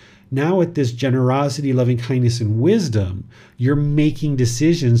ignorance, now with this generosity, loving kindness, and wisdom, you're making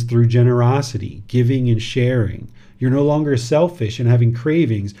decisions through generosity, giving and sharing. You're no longer selfish and having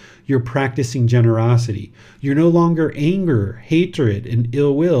cravings. You're practicing generosity. You're no longer anger, hatred, and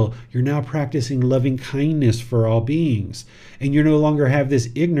ill will. You're now practicing loving kindness for all beings. And you no longer have this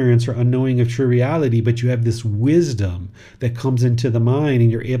ignorance or unknowing of true reality, but you have this wisdom that comes into the mind,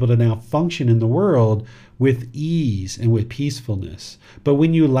 and you're able to now function in the world with ease and with peacefulness. But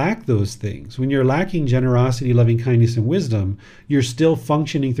when you lack those things, when you're lacking generosity, loving kindness, and wisdom, you're still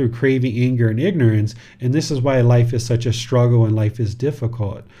functioning through craving, anger, and ignorance. And this is why life is such a struggle and life is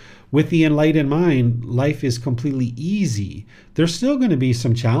difficult. With the enlightened mind, life is completely easy. There's still going to be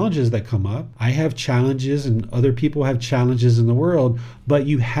some challenges that come up. I have challenges and other people have challenges in the world, but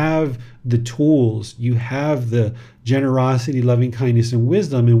you have the tools, you have the generosity, loving kindness, and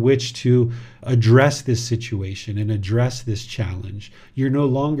wisdom in which to address this situation and address this challenge. You're no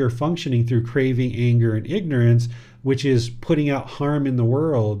longer functioning through craving, anger, and ignorance, which is putting out harm in the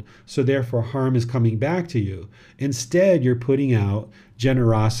world, so therefore harm is coming back to you. Instead, you're putting out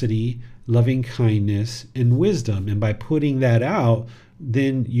generosity, loving kindness, and wisdom. And by putting that out,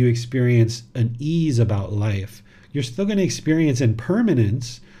 then you experience an ease about life. You're still going to experience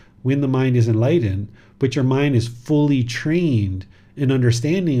impermanence when the mind is enlightened, but your mind is fully trained in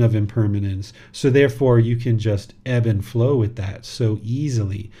understanding of impermanence. So therefore, you can just ebb and flow with that so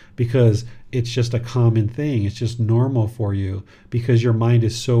easily because it's just a common thing. It's just normal for you because your mind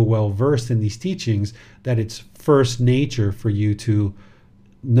is so well versed in these teachings that it's first nature for you to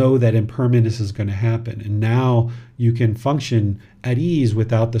know that impermanence is going to happen. And now you can function at ease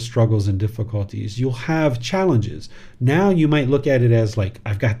without the struggles and difficulties. You'll have challenges. Now you might look at it as like,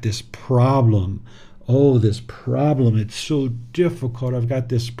 I've got this problem. Oh, this problem, it's so difficult. I've got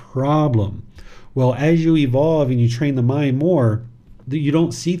this problem. Well, as you evolve and you train the mind more, you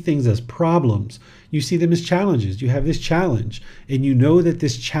don't see things as problems. You see them as challenges. You have this challenge, and you know that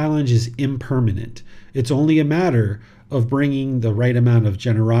this challenge is impermanent. It's only a matter of bringing the right amount of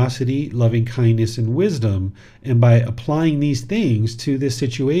generosity, loving kindness, and wisdom. And by applying these things to this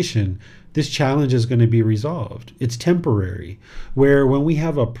situation, this challenge is going to be resolved. It's temporary. Where when we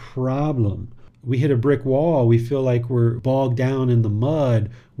have a problem, we hit a brick wall, we feel like we're bogged down in the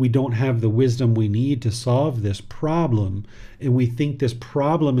mud, we don't have the wisdom we need to solve this problem, and we think this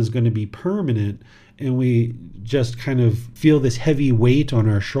problem is going to be permanent, and we just kind of feel this heavy weight on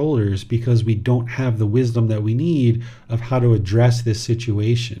our shoulders because we don't have the wisdom that we need of how to address this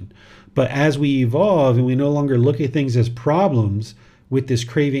situation. But as we evolve and we no longer look at things as problems with this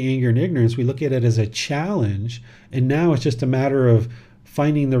craving, anger, and ignorance, we look at it as a challenge, and now it's just a matter of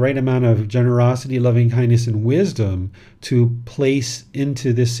finding the right amount of generosity, loving kindness, and wisdom to place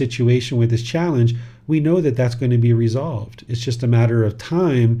into this situation with this challenge. We know that that's going to be resolved. It's just a matter of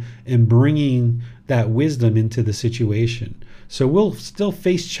time and bringing that wisdom into the situation. So we'll still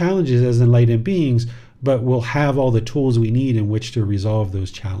face challenges as enlightened beings, but we'll have all the tools we need in which to resolve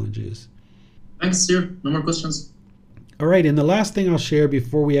those challenges. Thanks, sir. No more questions. All right. And the last thing I'll share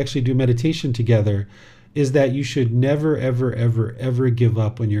before we actually do meditation together is that you should never, ever, ever, ever give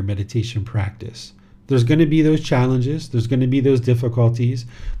up on your meditation practice. There's going to be those challenges. There's going to be those difficulties.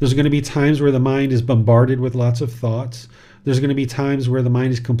 There's going to be times where the mind is bombarded with lots of thoughts. There's going to be times where the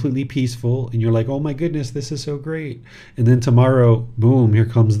mind is completely peaceful and you're like, oh my goodness, this is so great. And then tomorrow, boom, here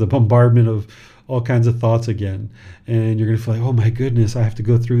comes the bombardment of all kinds of thoughts again. And you're going to feel like, oh my goodness, I have to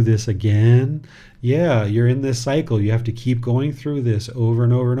go through this again. Yeah, you're in this cycle. You have to keep going through this over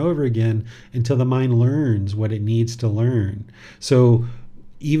and over and over again until the mind learns what it needs to learn. So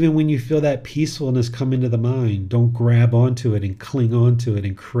even when you feel that peacefulness come into the mind, don't grab onto it and cling onto it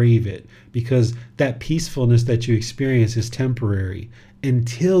and crave it, because that peacefulness that you experience is temporary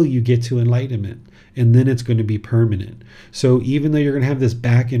until you get to enlightenment, and then it's going to be permanent. So even though you're going to have this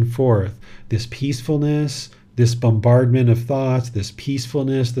back and forth, this peacefulness, this bombardment of thoughts, this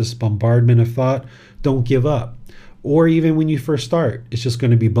peacefulness, this bombardment of thought, don't give up. Or even when you first start, it's just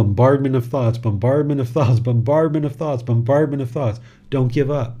going to be bombardment of thoughts, bombardment of thoughts, bombardment of thoughts, bombardment of thoughts. Don't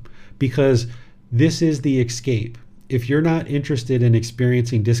give up, because this is the escape. If you're not interested in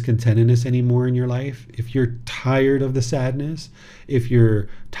experiencing discontentedness anymore in your life, if you're tired of the sadness, if you're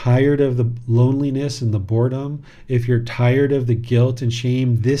tired of the loneliness and the boredom, if you're tired of the guilt and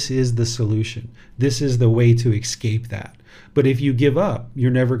shame, this is the solution. This is the way to escape that. But if you give up,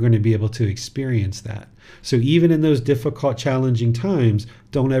 you're never going to be able to experience that. So even in those difficult, challenging times,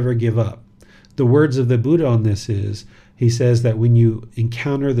 don't ever give up. The words of the Buddha on this is, he says that when you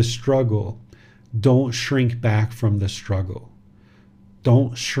encounter the struggle, don't shrink back from the struggle.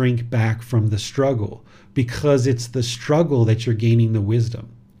 Don't shrink back from the struggle, because it's the struggle that you're gaining the wisdom.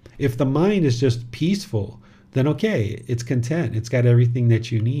 If the mind is just peaceful, then okay, it's content. It's got everything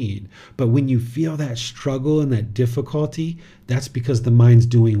that you need. But when you feel that struggle and that difficulty, that's because the mind's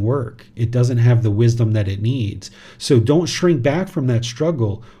doing work. It doesn't have the wisdom that it needs. So don't shrink back from that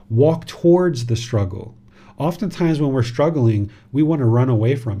struggle. Walk towards the struggle. Oftentimes when we're struggling, we want to run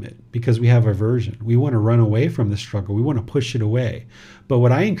away from it because we have aversion. We want to run away from the struggle. We want to push it away. But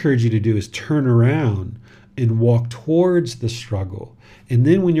what I encourage you to do is turn around and walk towards the struggle. And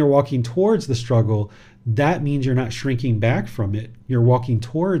then when you're walking towards the struggle, that means you're not shrinking back from it. You're walking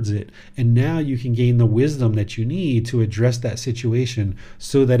towards it. And now you can gain the wisdom that you need to address that situation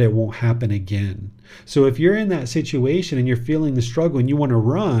so that it won't happen again. So if you're in that situation and you're feeling the struggle and you want to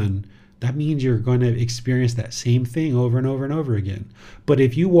run, that means you're going to experience that same thing over and over and over again. But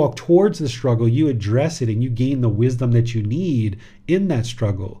if you walk towards the struggle, you address it and you gain the wisdom that you need in that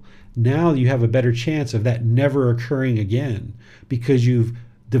struggle, now you have a better chance of that never occurring again, because you've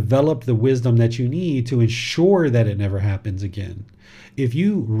developed the wisdom that you need to ensure that it never happens again. If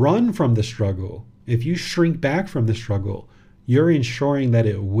you run from the struggle, if you shrink back from the struggle, you're ensuring that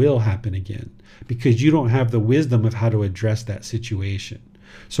it will happen again because you don't have the wisdom of how to address that situation.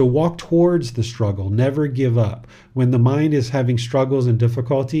 So walk towards the struggle, never give up. When the mind is having struggles and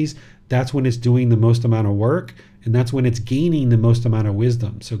difficulties, that's when it's doing the most amount of work, and that's when it's gaining the most amount of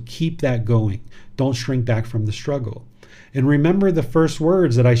wisdom. So keep that going. Don't shrink back from the struggle. And remember the first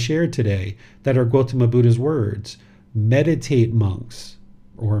words that I shared today that are Gautama Buddha's words. Meditate, monks,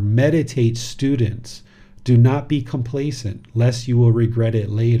 or meditate, students. Do not be complacent, lest you will regret it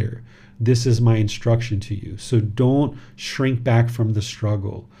later. This is my instruction to you. So don't shrink back from the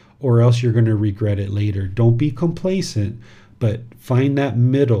struggle, or else you're going to regret it later. Don't be complacent, but find that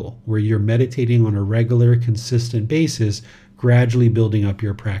middle where you're meditating on a regular, consistent basis, gradually building up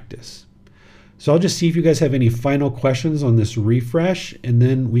your practice. So I'll just see if you guys have any final questions on this refresh, and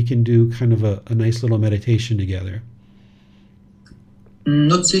then we can do kind of a nice little meditation together.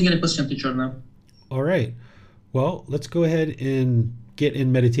 Not seeing any question, teacher, now. All right. Well, let's go ahead and get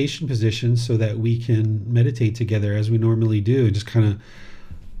in meditation position so that we can meditate together as we normally do. Just kind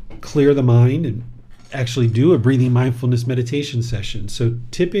of clear the mind and actually do a breathing mindfulness meditation session. So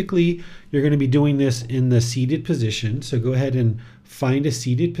typically you're going to be doing this in the seated position. So go ahead and find a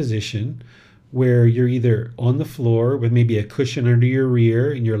seated position where you're either on the floor with maybe a cushion under your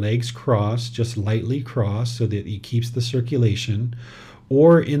rear and your legs crossed, just lightly crossed so that it keeps the circulation.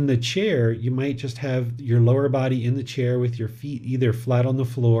 Or in the chair, you might just have your lower body in the chair with your feet either flat on the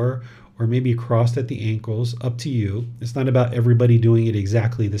floor or maybe crossed at the ankles, up to you. It's not about everybody doing it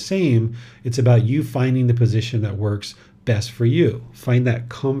exactly the same. It's about you finding the position that works best for you. Find that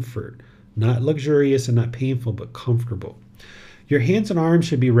comfort, not luxurious and not painful, but comfortable. Your hands and arms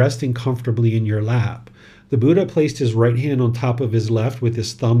should be resting comfortably in your lap. The Buddha placed his right hand on top of his left with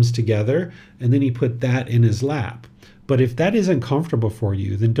his thumbs together, and then he put that in his lap. But if that isn't comfortable for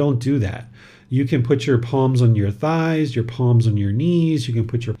you, then don't do that. You can put your palms on your thighs, your palms on your knees. You can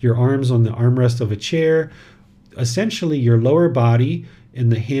put your arms on the armrest of a chair. Essentially, your lower body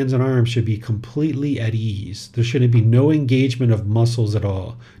and the hands and arms should be completely at ease. There shouldn't be no engagement of muscles at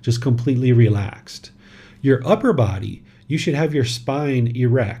all, just completely relaxed. Your upper body, you should have your spine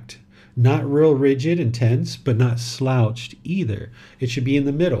erect, not real rigid and tense, but not slouched either. It should be in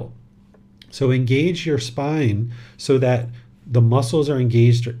the middle. So engage your spine so that the muscles are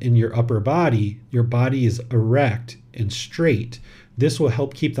engaged in your upper body. Your body is erect and straight. This will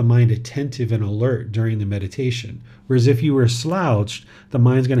help keep the mind attentive and alert during the meditation. Whereas if you were slouched, the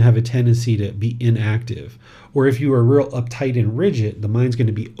mind's going to have a tendency to be inactive. Or if you were real uptight and rigid, the mind's going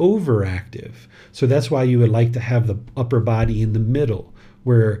to be overactive. So that's why you would like to have the upper body in the middle,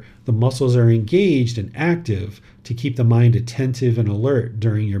 where the muscles are engaged and active to keep the mind attentive and alert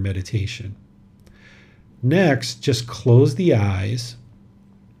during your meditation. Next, just close the eyes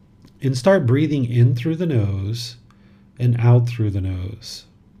and start breathing in through the nose and out through the nose.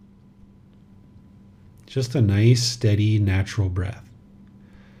 Just a nice, steady, natural breath.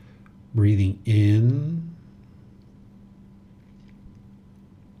 Breathing in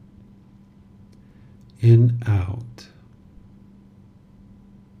and out.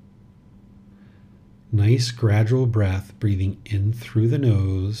 Nice, gradual breath, breathing in through the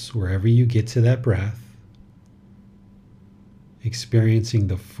nose, wherever you get to that breath. Experiencing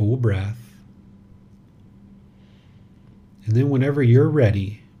the full breath. And then whenever you're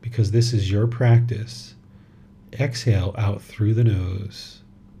ready, because this is your practice, exhale out through the nose.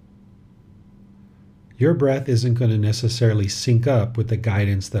 Your breath isn't going to necessarily sync up with the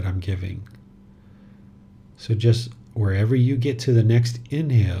guidance that I'm giving. So just wherever you get to the next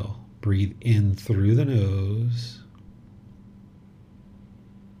inhale, breathe in through the nose.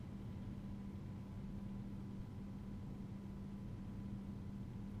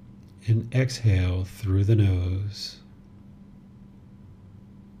 And exhale through the nose.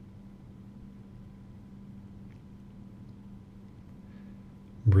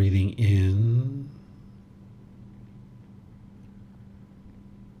 Breathing in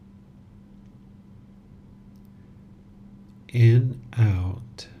and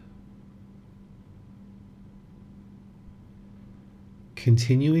out.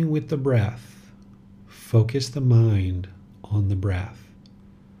 continuing with the breath, focus the mind on the breath.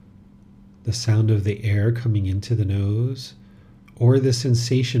 The sound of the air coming into the nose, or the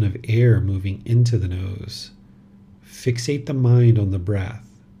sensation of air moving into the nose. Fixate the mind on the breath.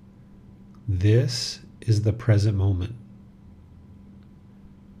 This is the present moment.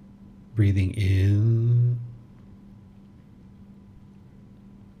 Breathing in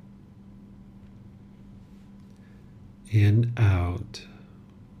and out.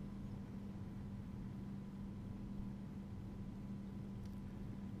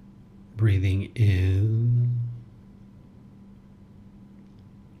 Breathing in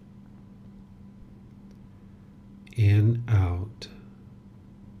and out.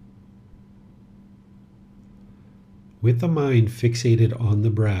 With the mind fixated on the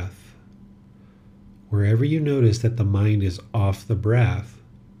breath, wherever you notice that the mind is off the breath,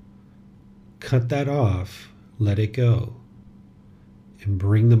 cut that off, let it go, and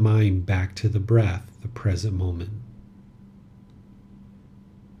bring the mind back to the breath, the present moment.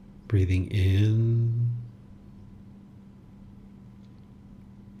 Breathing in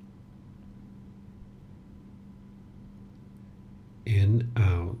and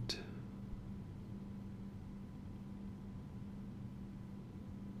out.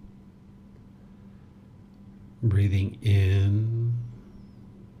 Breathing in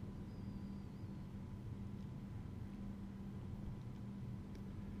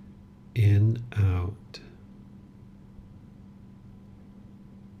and out.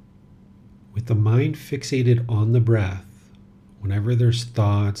 With the mind fixated on the breath, whenever there's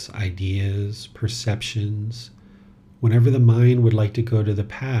thoughts, ideas, perceptions, whenever the mind would like to go to the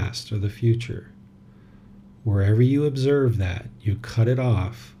past or the future, wherever you observe that, you cut it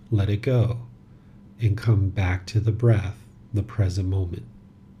off, let it go, and come back to the breath, the present moment.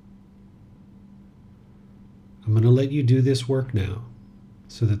 I'm going to let you do this work now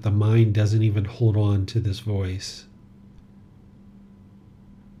so that the mind doesn't even hold on to this voice.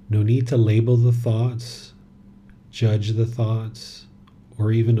 No need to label the thoughts, judge the thoughts,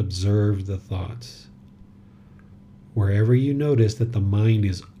 or even observe the thoughts. Wherever you notice that the mind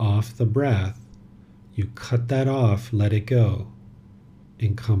is off the breath, you cut that off, let it go,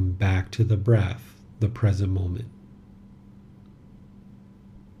 and come back to the breath, the present moment.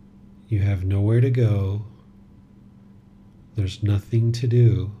 You have nowhere to go. There's nothing to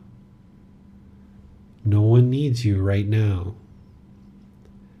do. No one needs you right now.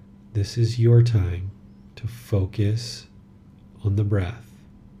 This is your time to focus on the breath.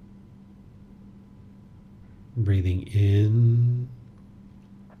 Breathing in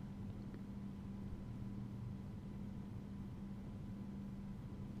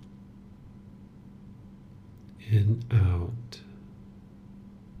and out.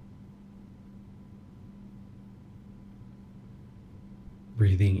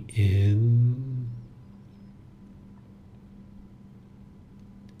 Breathing in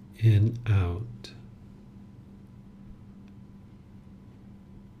and out.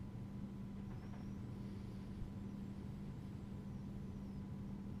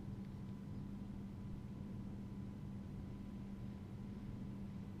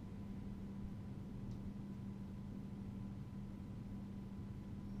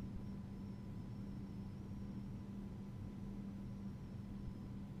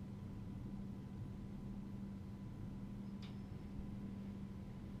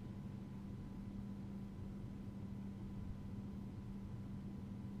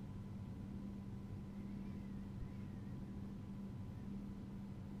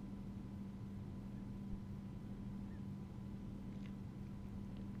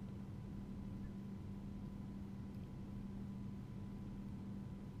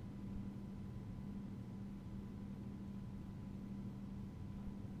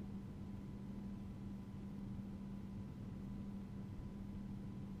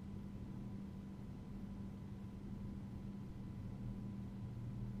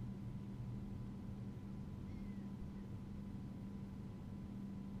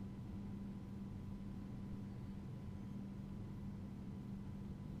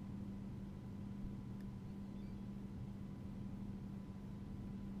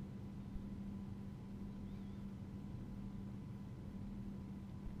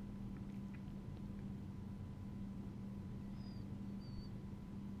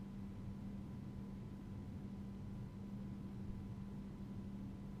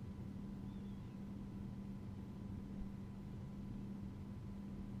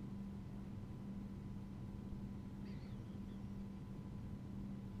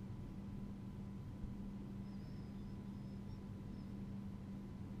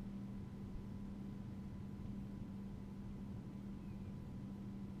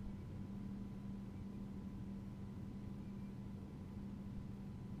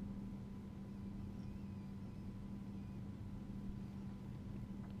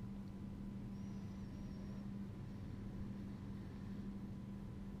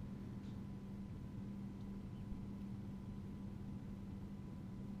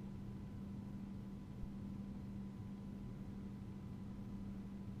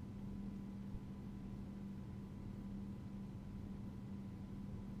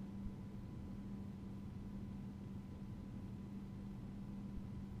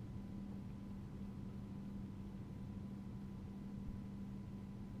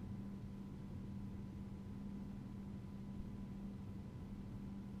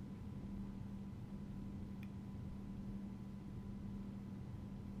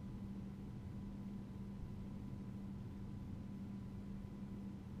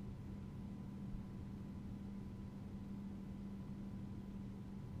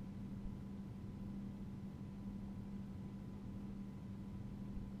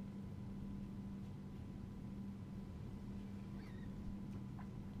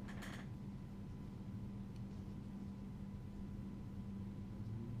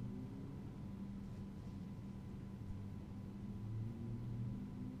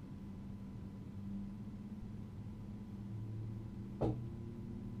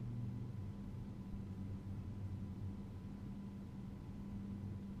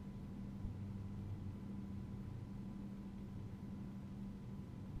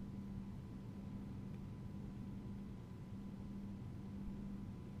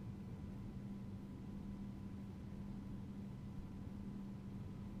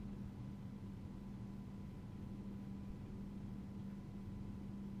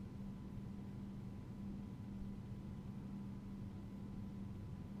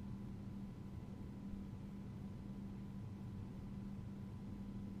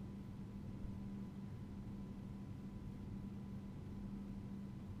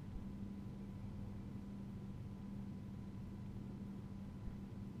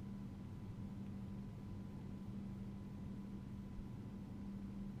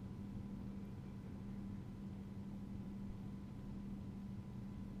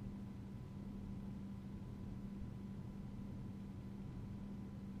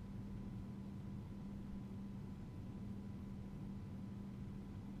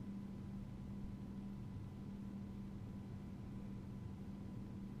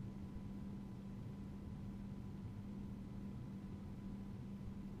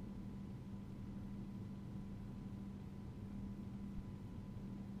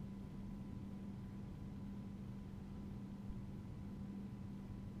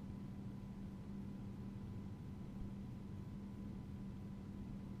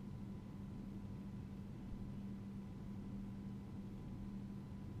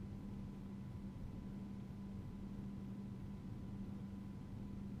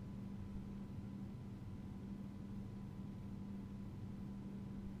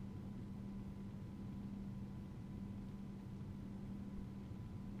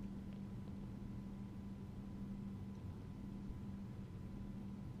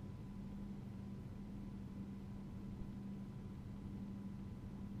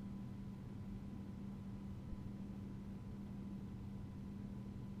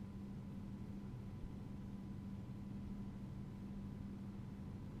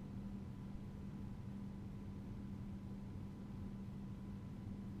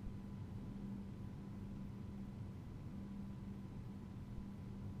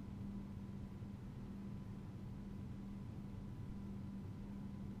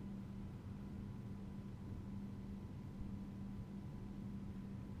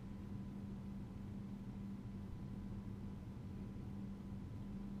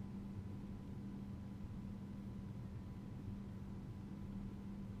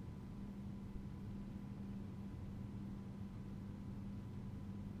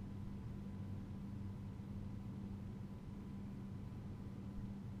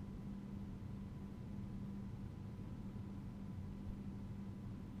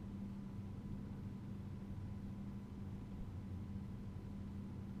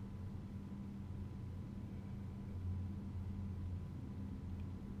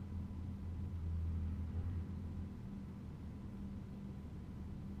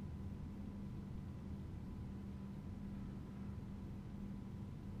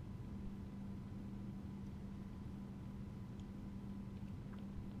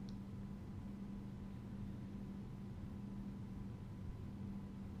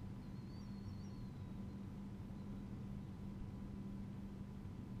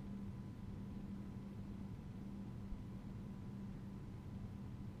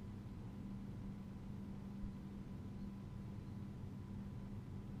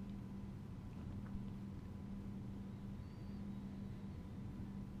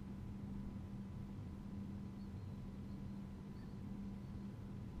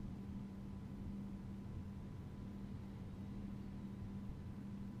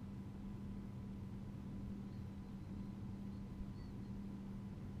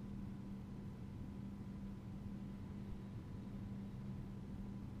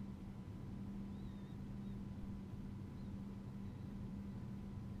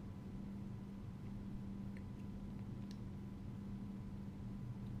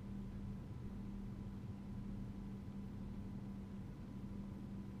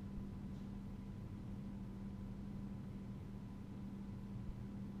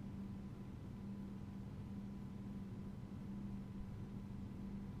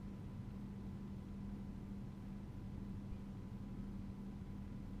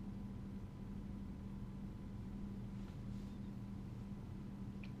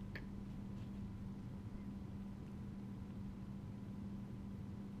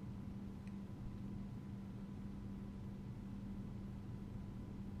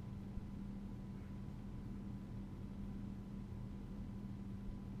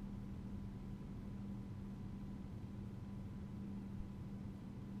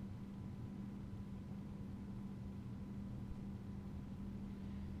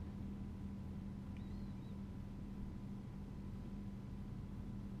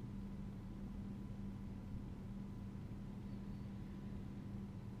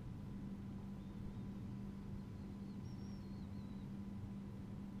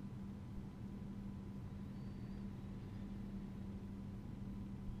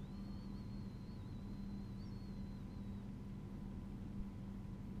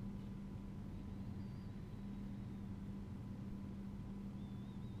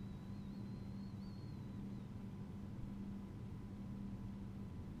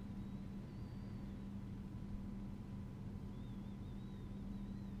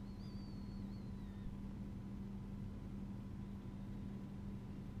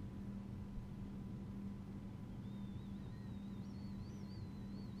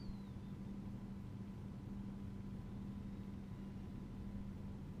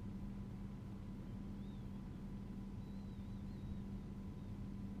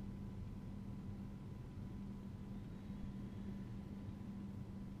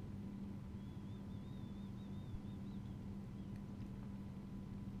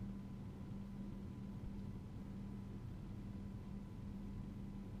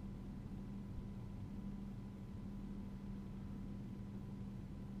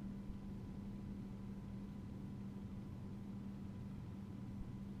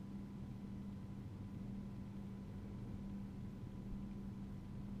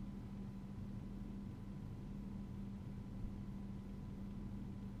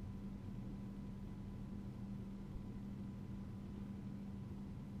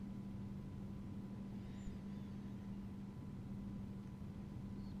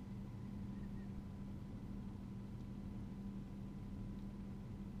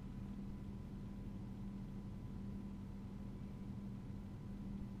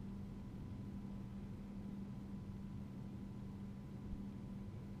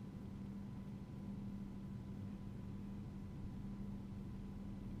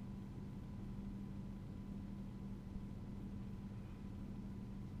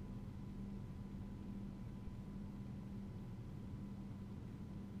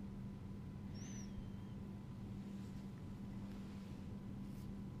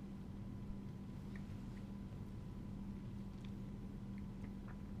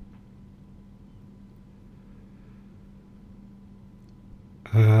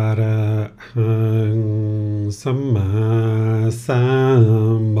 อะระหังสัมมาสั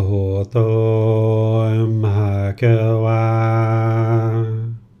มพุทโธภะคะวา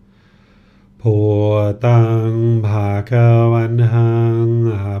พุทธังภะคะวันตัง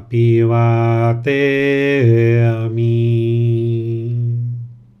อะภิวาเทมิ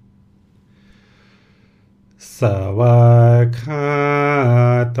สวากขา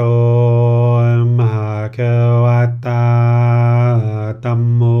โตภะคะวะตาธัม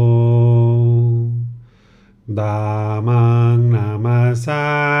โมธัมมังนามัสสา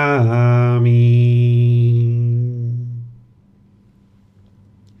มิ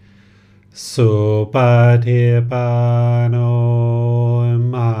สุปฏิปันโน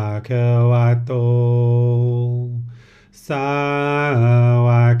ภะคะวะโตสาว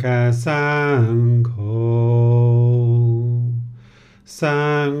กสังโฆสั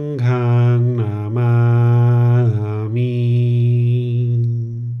งฆังนามามิ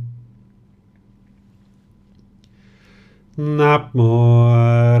นะโม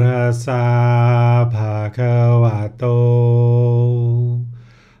ตัสสะภะคะวะโต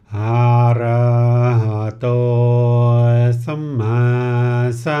อะระหะโตสัมมา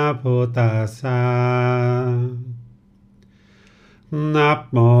สัมพุทธัสสะนะ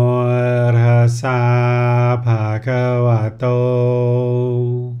โมตัสสะภะคะวะโต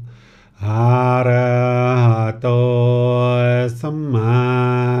อะระหะโตสัมมา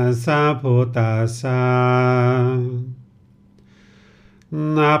สัมพุทธัสสะ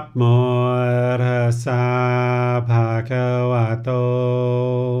นะโมตัสสะภะคะวะโต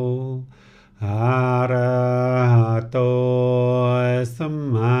อะระหะโตสัม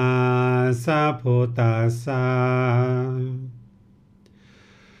มาสัมพุทธัสสะ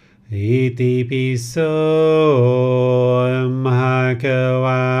อิติปิโสภะคะว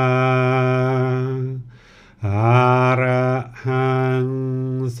ะอะระหัง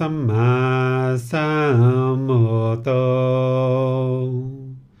สัมมาสัมพุทโธ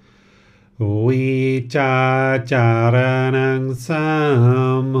วิจาจารณังสั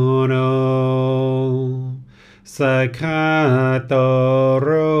มมุโนสัคขะโตโร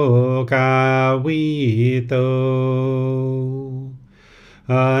กาวิโต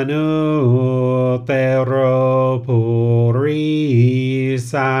อนุเตโรปุริ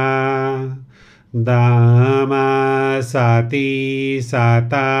สาธัมมาสติสัต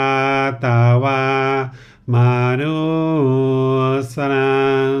ตาตาวามนุสนั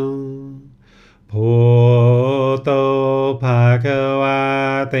งพุทโธภะคะวะ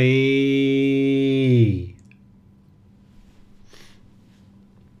ติ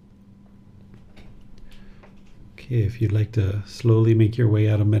Okay, if you'd like to slowly make your way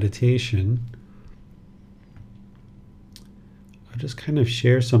out of meditation, I'll just kind of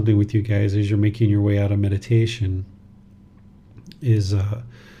share something with you guys as you're making your way out of meditation. Is,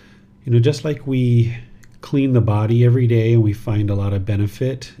 just like we clean the body every day and we find a lot of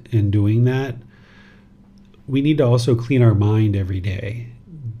benefit in doing that, we need to also clean our mind every day.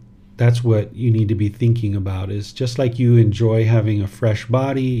 That's what you need to be thinking about. Is just like you enjoy having a fresh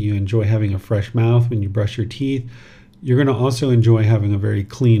body, you enjoy having a fresh mouth when you brush your teeth, you're going to also enjoy having a very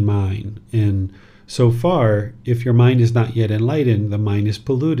clean mind. And so far, if your mind is not yet enlightened, the mind is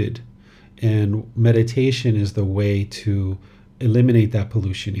polluted. And meditation is the way to eliminate that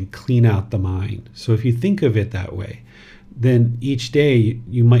pollution and clean out the mind. So if you think of it that way, then each day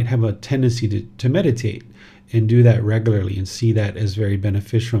you might have a tendency to meditate and do that regularly and see that as very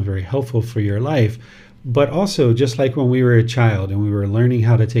beneficial and very helpful for your life. But also, just like when we were a child and we were learning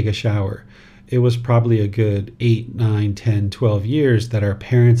how to take a shower, it was probably a good 8, 9, 10, 12 years that our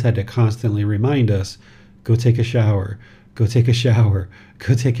parents had to constantly remind us, go take a shower, go take a shower,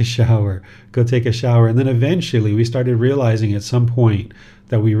 go take a shower, go take a shower. And then eventually we started realizing at some point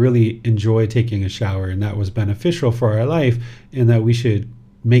that we really enjoy taking a shower and that was beneficial for our life and that we should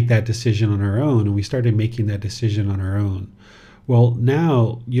make that decision on our own. And we started making that decision on our own. Well,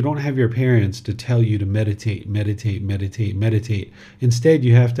 now you don't have your parents to tell you to meditate, meditate, meditate, meditate. Instead,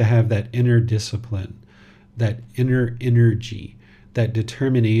 you have to have that inner discipline, that inner energy, that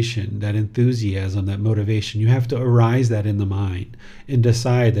determination, that enthusiasm, that motivation. You have to arise that in the mind and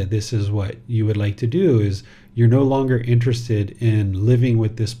decide that this is what you would like to do. Is you're no longer interested in living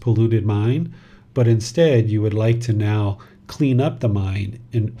with this polluted mind, but instead you would like to now clean up the mind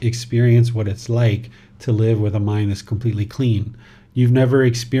and experience what it's like to live with a mind that's completely clean. You've never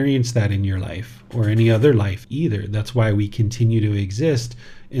experienced that in your life or any other life either. That's why we continue to exist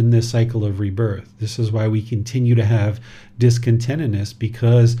in this cycle of rebirth. This is why we continue to have discontentedness,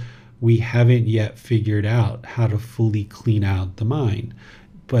 because we haven't yet figured out how to fully clean out the mind.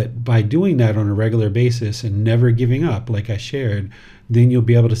 But by doing that on a regular basis and never giving up, like I shared, then you'll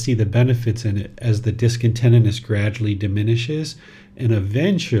be able to see the benefits in it as the discontentedness gradually diminishes. And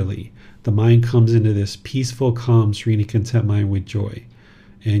eventually, the mind comes into this peaceful, calm, serene, content mind with joy.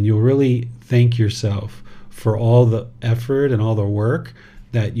 And you'll really thank yourself for all the effort and all the work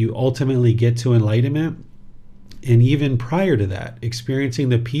that you ultimately get to enlightenment. And even prior to that, experiencing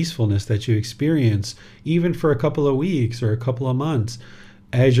the peacefulness that you experience, even for a couple of weeks or a couple of months,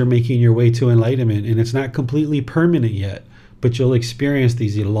 as you're making your way to enlightenment. And it's not completely permanent yet, but you'll experience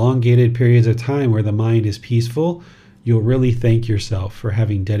these elongated periods of time where the mind is peaceful. You'll really thank yourself for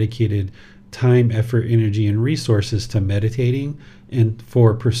having dedicated time, effort, energy, and resources to meditating and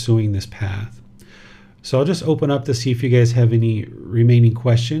for pursuing this path. So I'll just open up to see if you guys have any remaining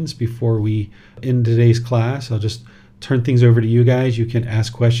questions before we end today's class. I'll just turn things over to you guys. You can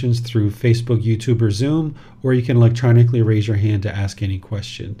ask questions through Facebook, YouTube, or Zoom, or you can electronically raise your hand to ask any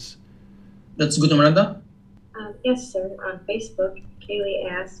questions. That's good, Miranda. Yes, sir. On Facebook,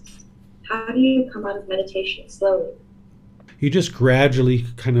 Kaylee asks, how do you come out of meditation slowly? You just gradually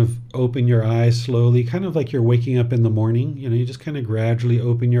kind of open your eyes slowly, kind of like you're waking up in the morning. You just kind of gradually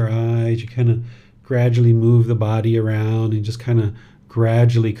open your eyes. You kind of gradually move the body around and just kind of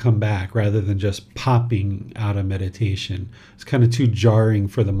gradually come back rather than just popping out of meditation. It's kind of too jarring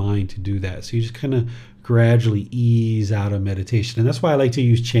for the mind to do that. So you just kind of gradually ease out of meditation. And that's why I like to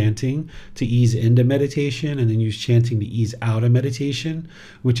use chanting to ease into meditation and then use chanting to ease out of meditation,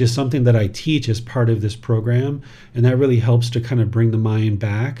 which is something that I teach as part of this program. And that really helps to kind of bring the mind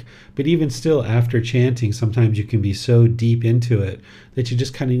back. But even still, after chanting, sometimes you can be so deep into it that you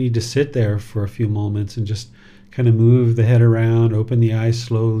just kind of need to sit there for a few moments and just kind of move the head around, open the eyes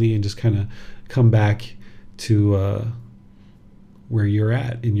slowly, and just kind of come back to where you're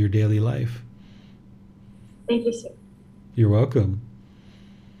at in your daily life. Thank you, sir. You're welcome.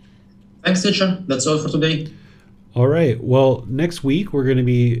 Thanks, teacher. That's all for today. All right. Well, next week we're going to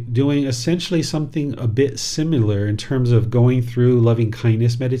be doing essentially something a bit similar in terms of going through loving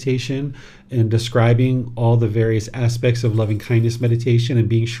kindness meditation and describing all the various aspects of loving kindness meditation and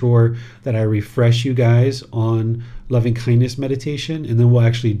being sure that I refresh you guys on loving kindness meditation. And then we'll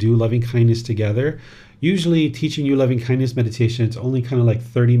actually do loving kindness together. Usually teaching you loving kindness meditation, it's only kind of like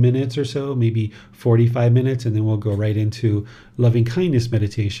 30 minutes or so, maybe 45 minutes, and then we'll go right into loving kindness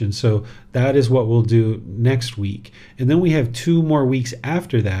meditation. So that is what we'll do next week. And then we have 2 more weeks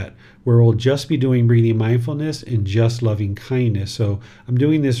after that where we'll just be doing breathing mindfulness and just loving kindness. So I'm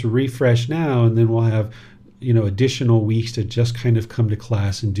doing this refresh now, and then we'll have additional weeks to just kind of come to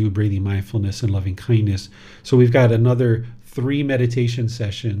class and do breathing mindfulness and loving kindness. So we've got another 3 meditation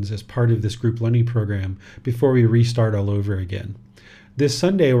sessions as part of this group learning program before we restart all over again. This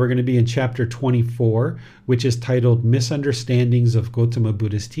Sunday, we're going to be in chapter 24, which is titled Misunderstandings of Gautama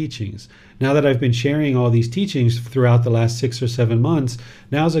Buddha's Teachings. Now that I've been sharing all these teachings throughout the last 6 or 7 months,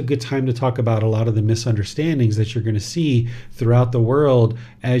 now's a good time to talk about a lot of the misunderstandings that you're going to see throughout the world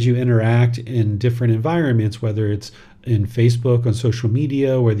as you interact in different environments, whether it's in Facebook, on social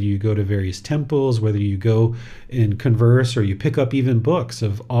media, whether you go to various temples, whether you go and converse, or you pick up even books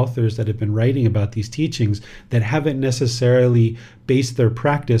of authors that have been writing about these teachings that haven't necessarily based their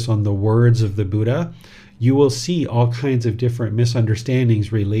practice on the words of the Buddha. You will see all kinds of different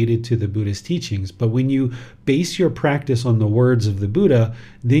misunderstandings related to the Buddha's teachings. But when you base your practice on the words of the Buddha,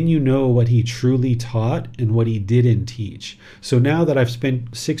 then you know what he truly taught and what he didn't teach. So now that I've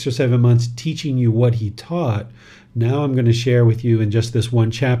spent 6 or 7 months teaching you what he taught, now I'm going to share with you in just this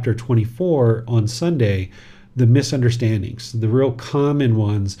one chapter 24 on Sunday, the misunderstandings, the real common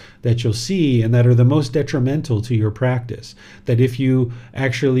ones that you'll see and that are the most detrimental to your practice. That if you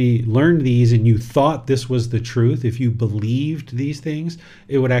actually learned these and you thought this was the truth, if you believed these things,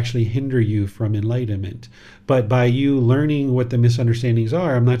 it would actually hinder you from enlightenment. But by you learning what the misunderstandings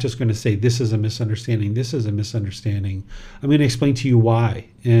are, I'm not just going to say this is a misunderstanding, this is a misunderstanding. I'm going to explain to you why.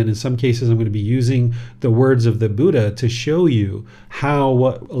 And in some cases, I'm going to be using the words of the Buddha to show you how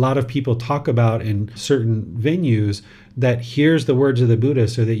what a lot of people talk about in certain venues, that here's the words of the Buddha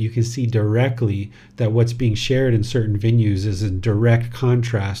so that you can see directly that what's being shared in certain venues is in direct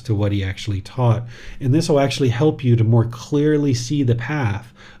contrast to what he actually taught. And this will actually help you to more clearly see the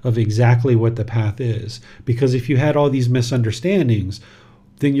path of exactly what the path is. Because if you had all these misunderstandings,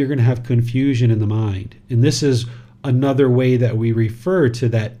 then you're going to have confusion in the mind. And this is another way that we refer to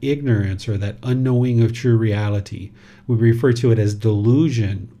that ignorance or that unknowing of true reality. We refer to it as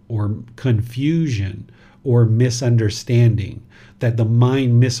delusion or confusion or misunderstanding, that the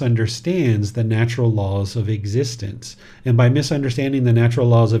mind misunderstands the natural laws of existence. And by misunderstanding the natural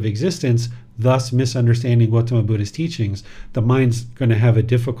laws of existence, thus misunderstanding Gautama Buddha's teachings, the mind's going to have a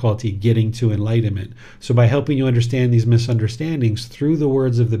difficulty getting to enlightenment. So by helping you understand these misunderstandings through the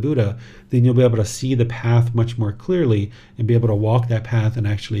words of the Buddha, then you'll be able to see the path much more clearly and be able to walk that path and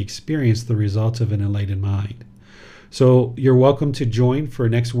actually experience the results of an enlightened mind. So you're welcome to join for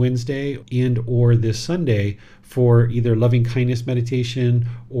next Wednesday and or this Sunday for either loving kindness meditation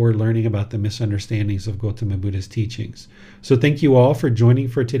or learning about the misunderstandings of Gautama Buddha's teachings. So thank you all for joining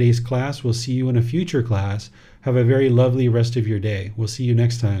for today's class. We'll see you in a future class. Have a very lovely rest of your day. We'll see you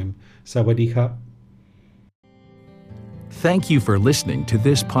next time. Sawadee Kap. Thank you for listening to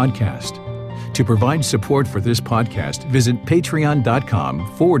this podcast. To provide support for this podcast, visit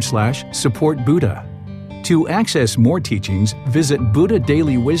patreon.com/support Buddha. To access more teachings, visit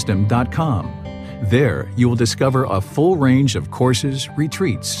buddhadailywisdom.com. There, you will discover a full range of courses,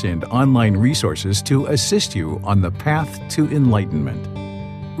 retreats, and online resources to assist you on the path to enlightenment.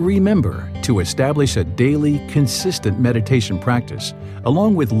 Remember to establish a daily, consistent meditation practice,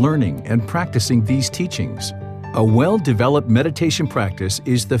 along with learning and practicing these teachings. A well-developed meditation practice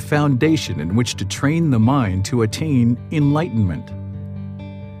is the foundation in which to train the mind to attain enlightenment.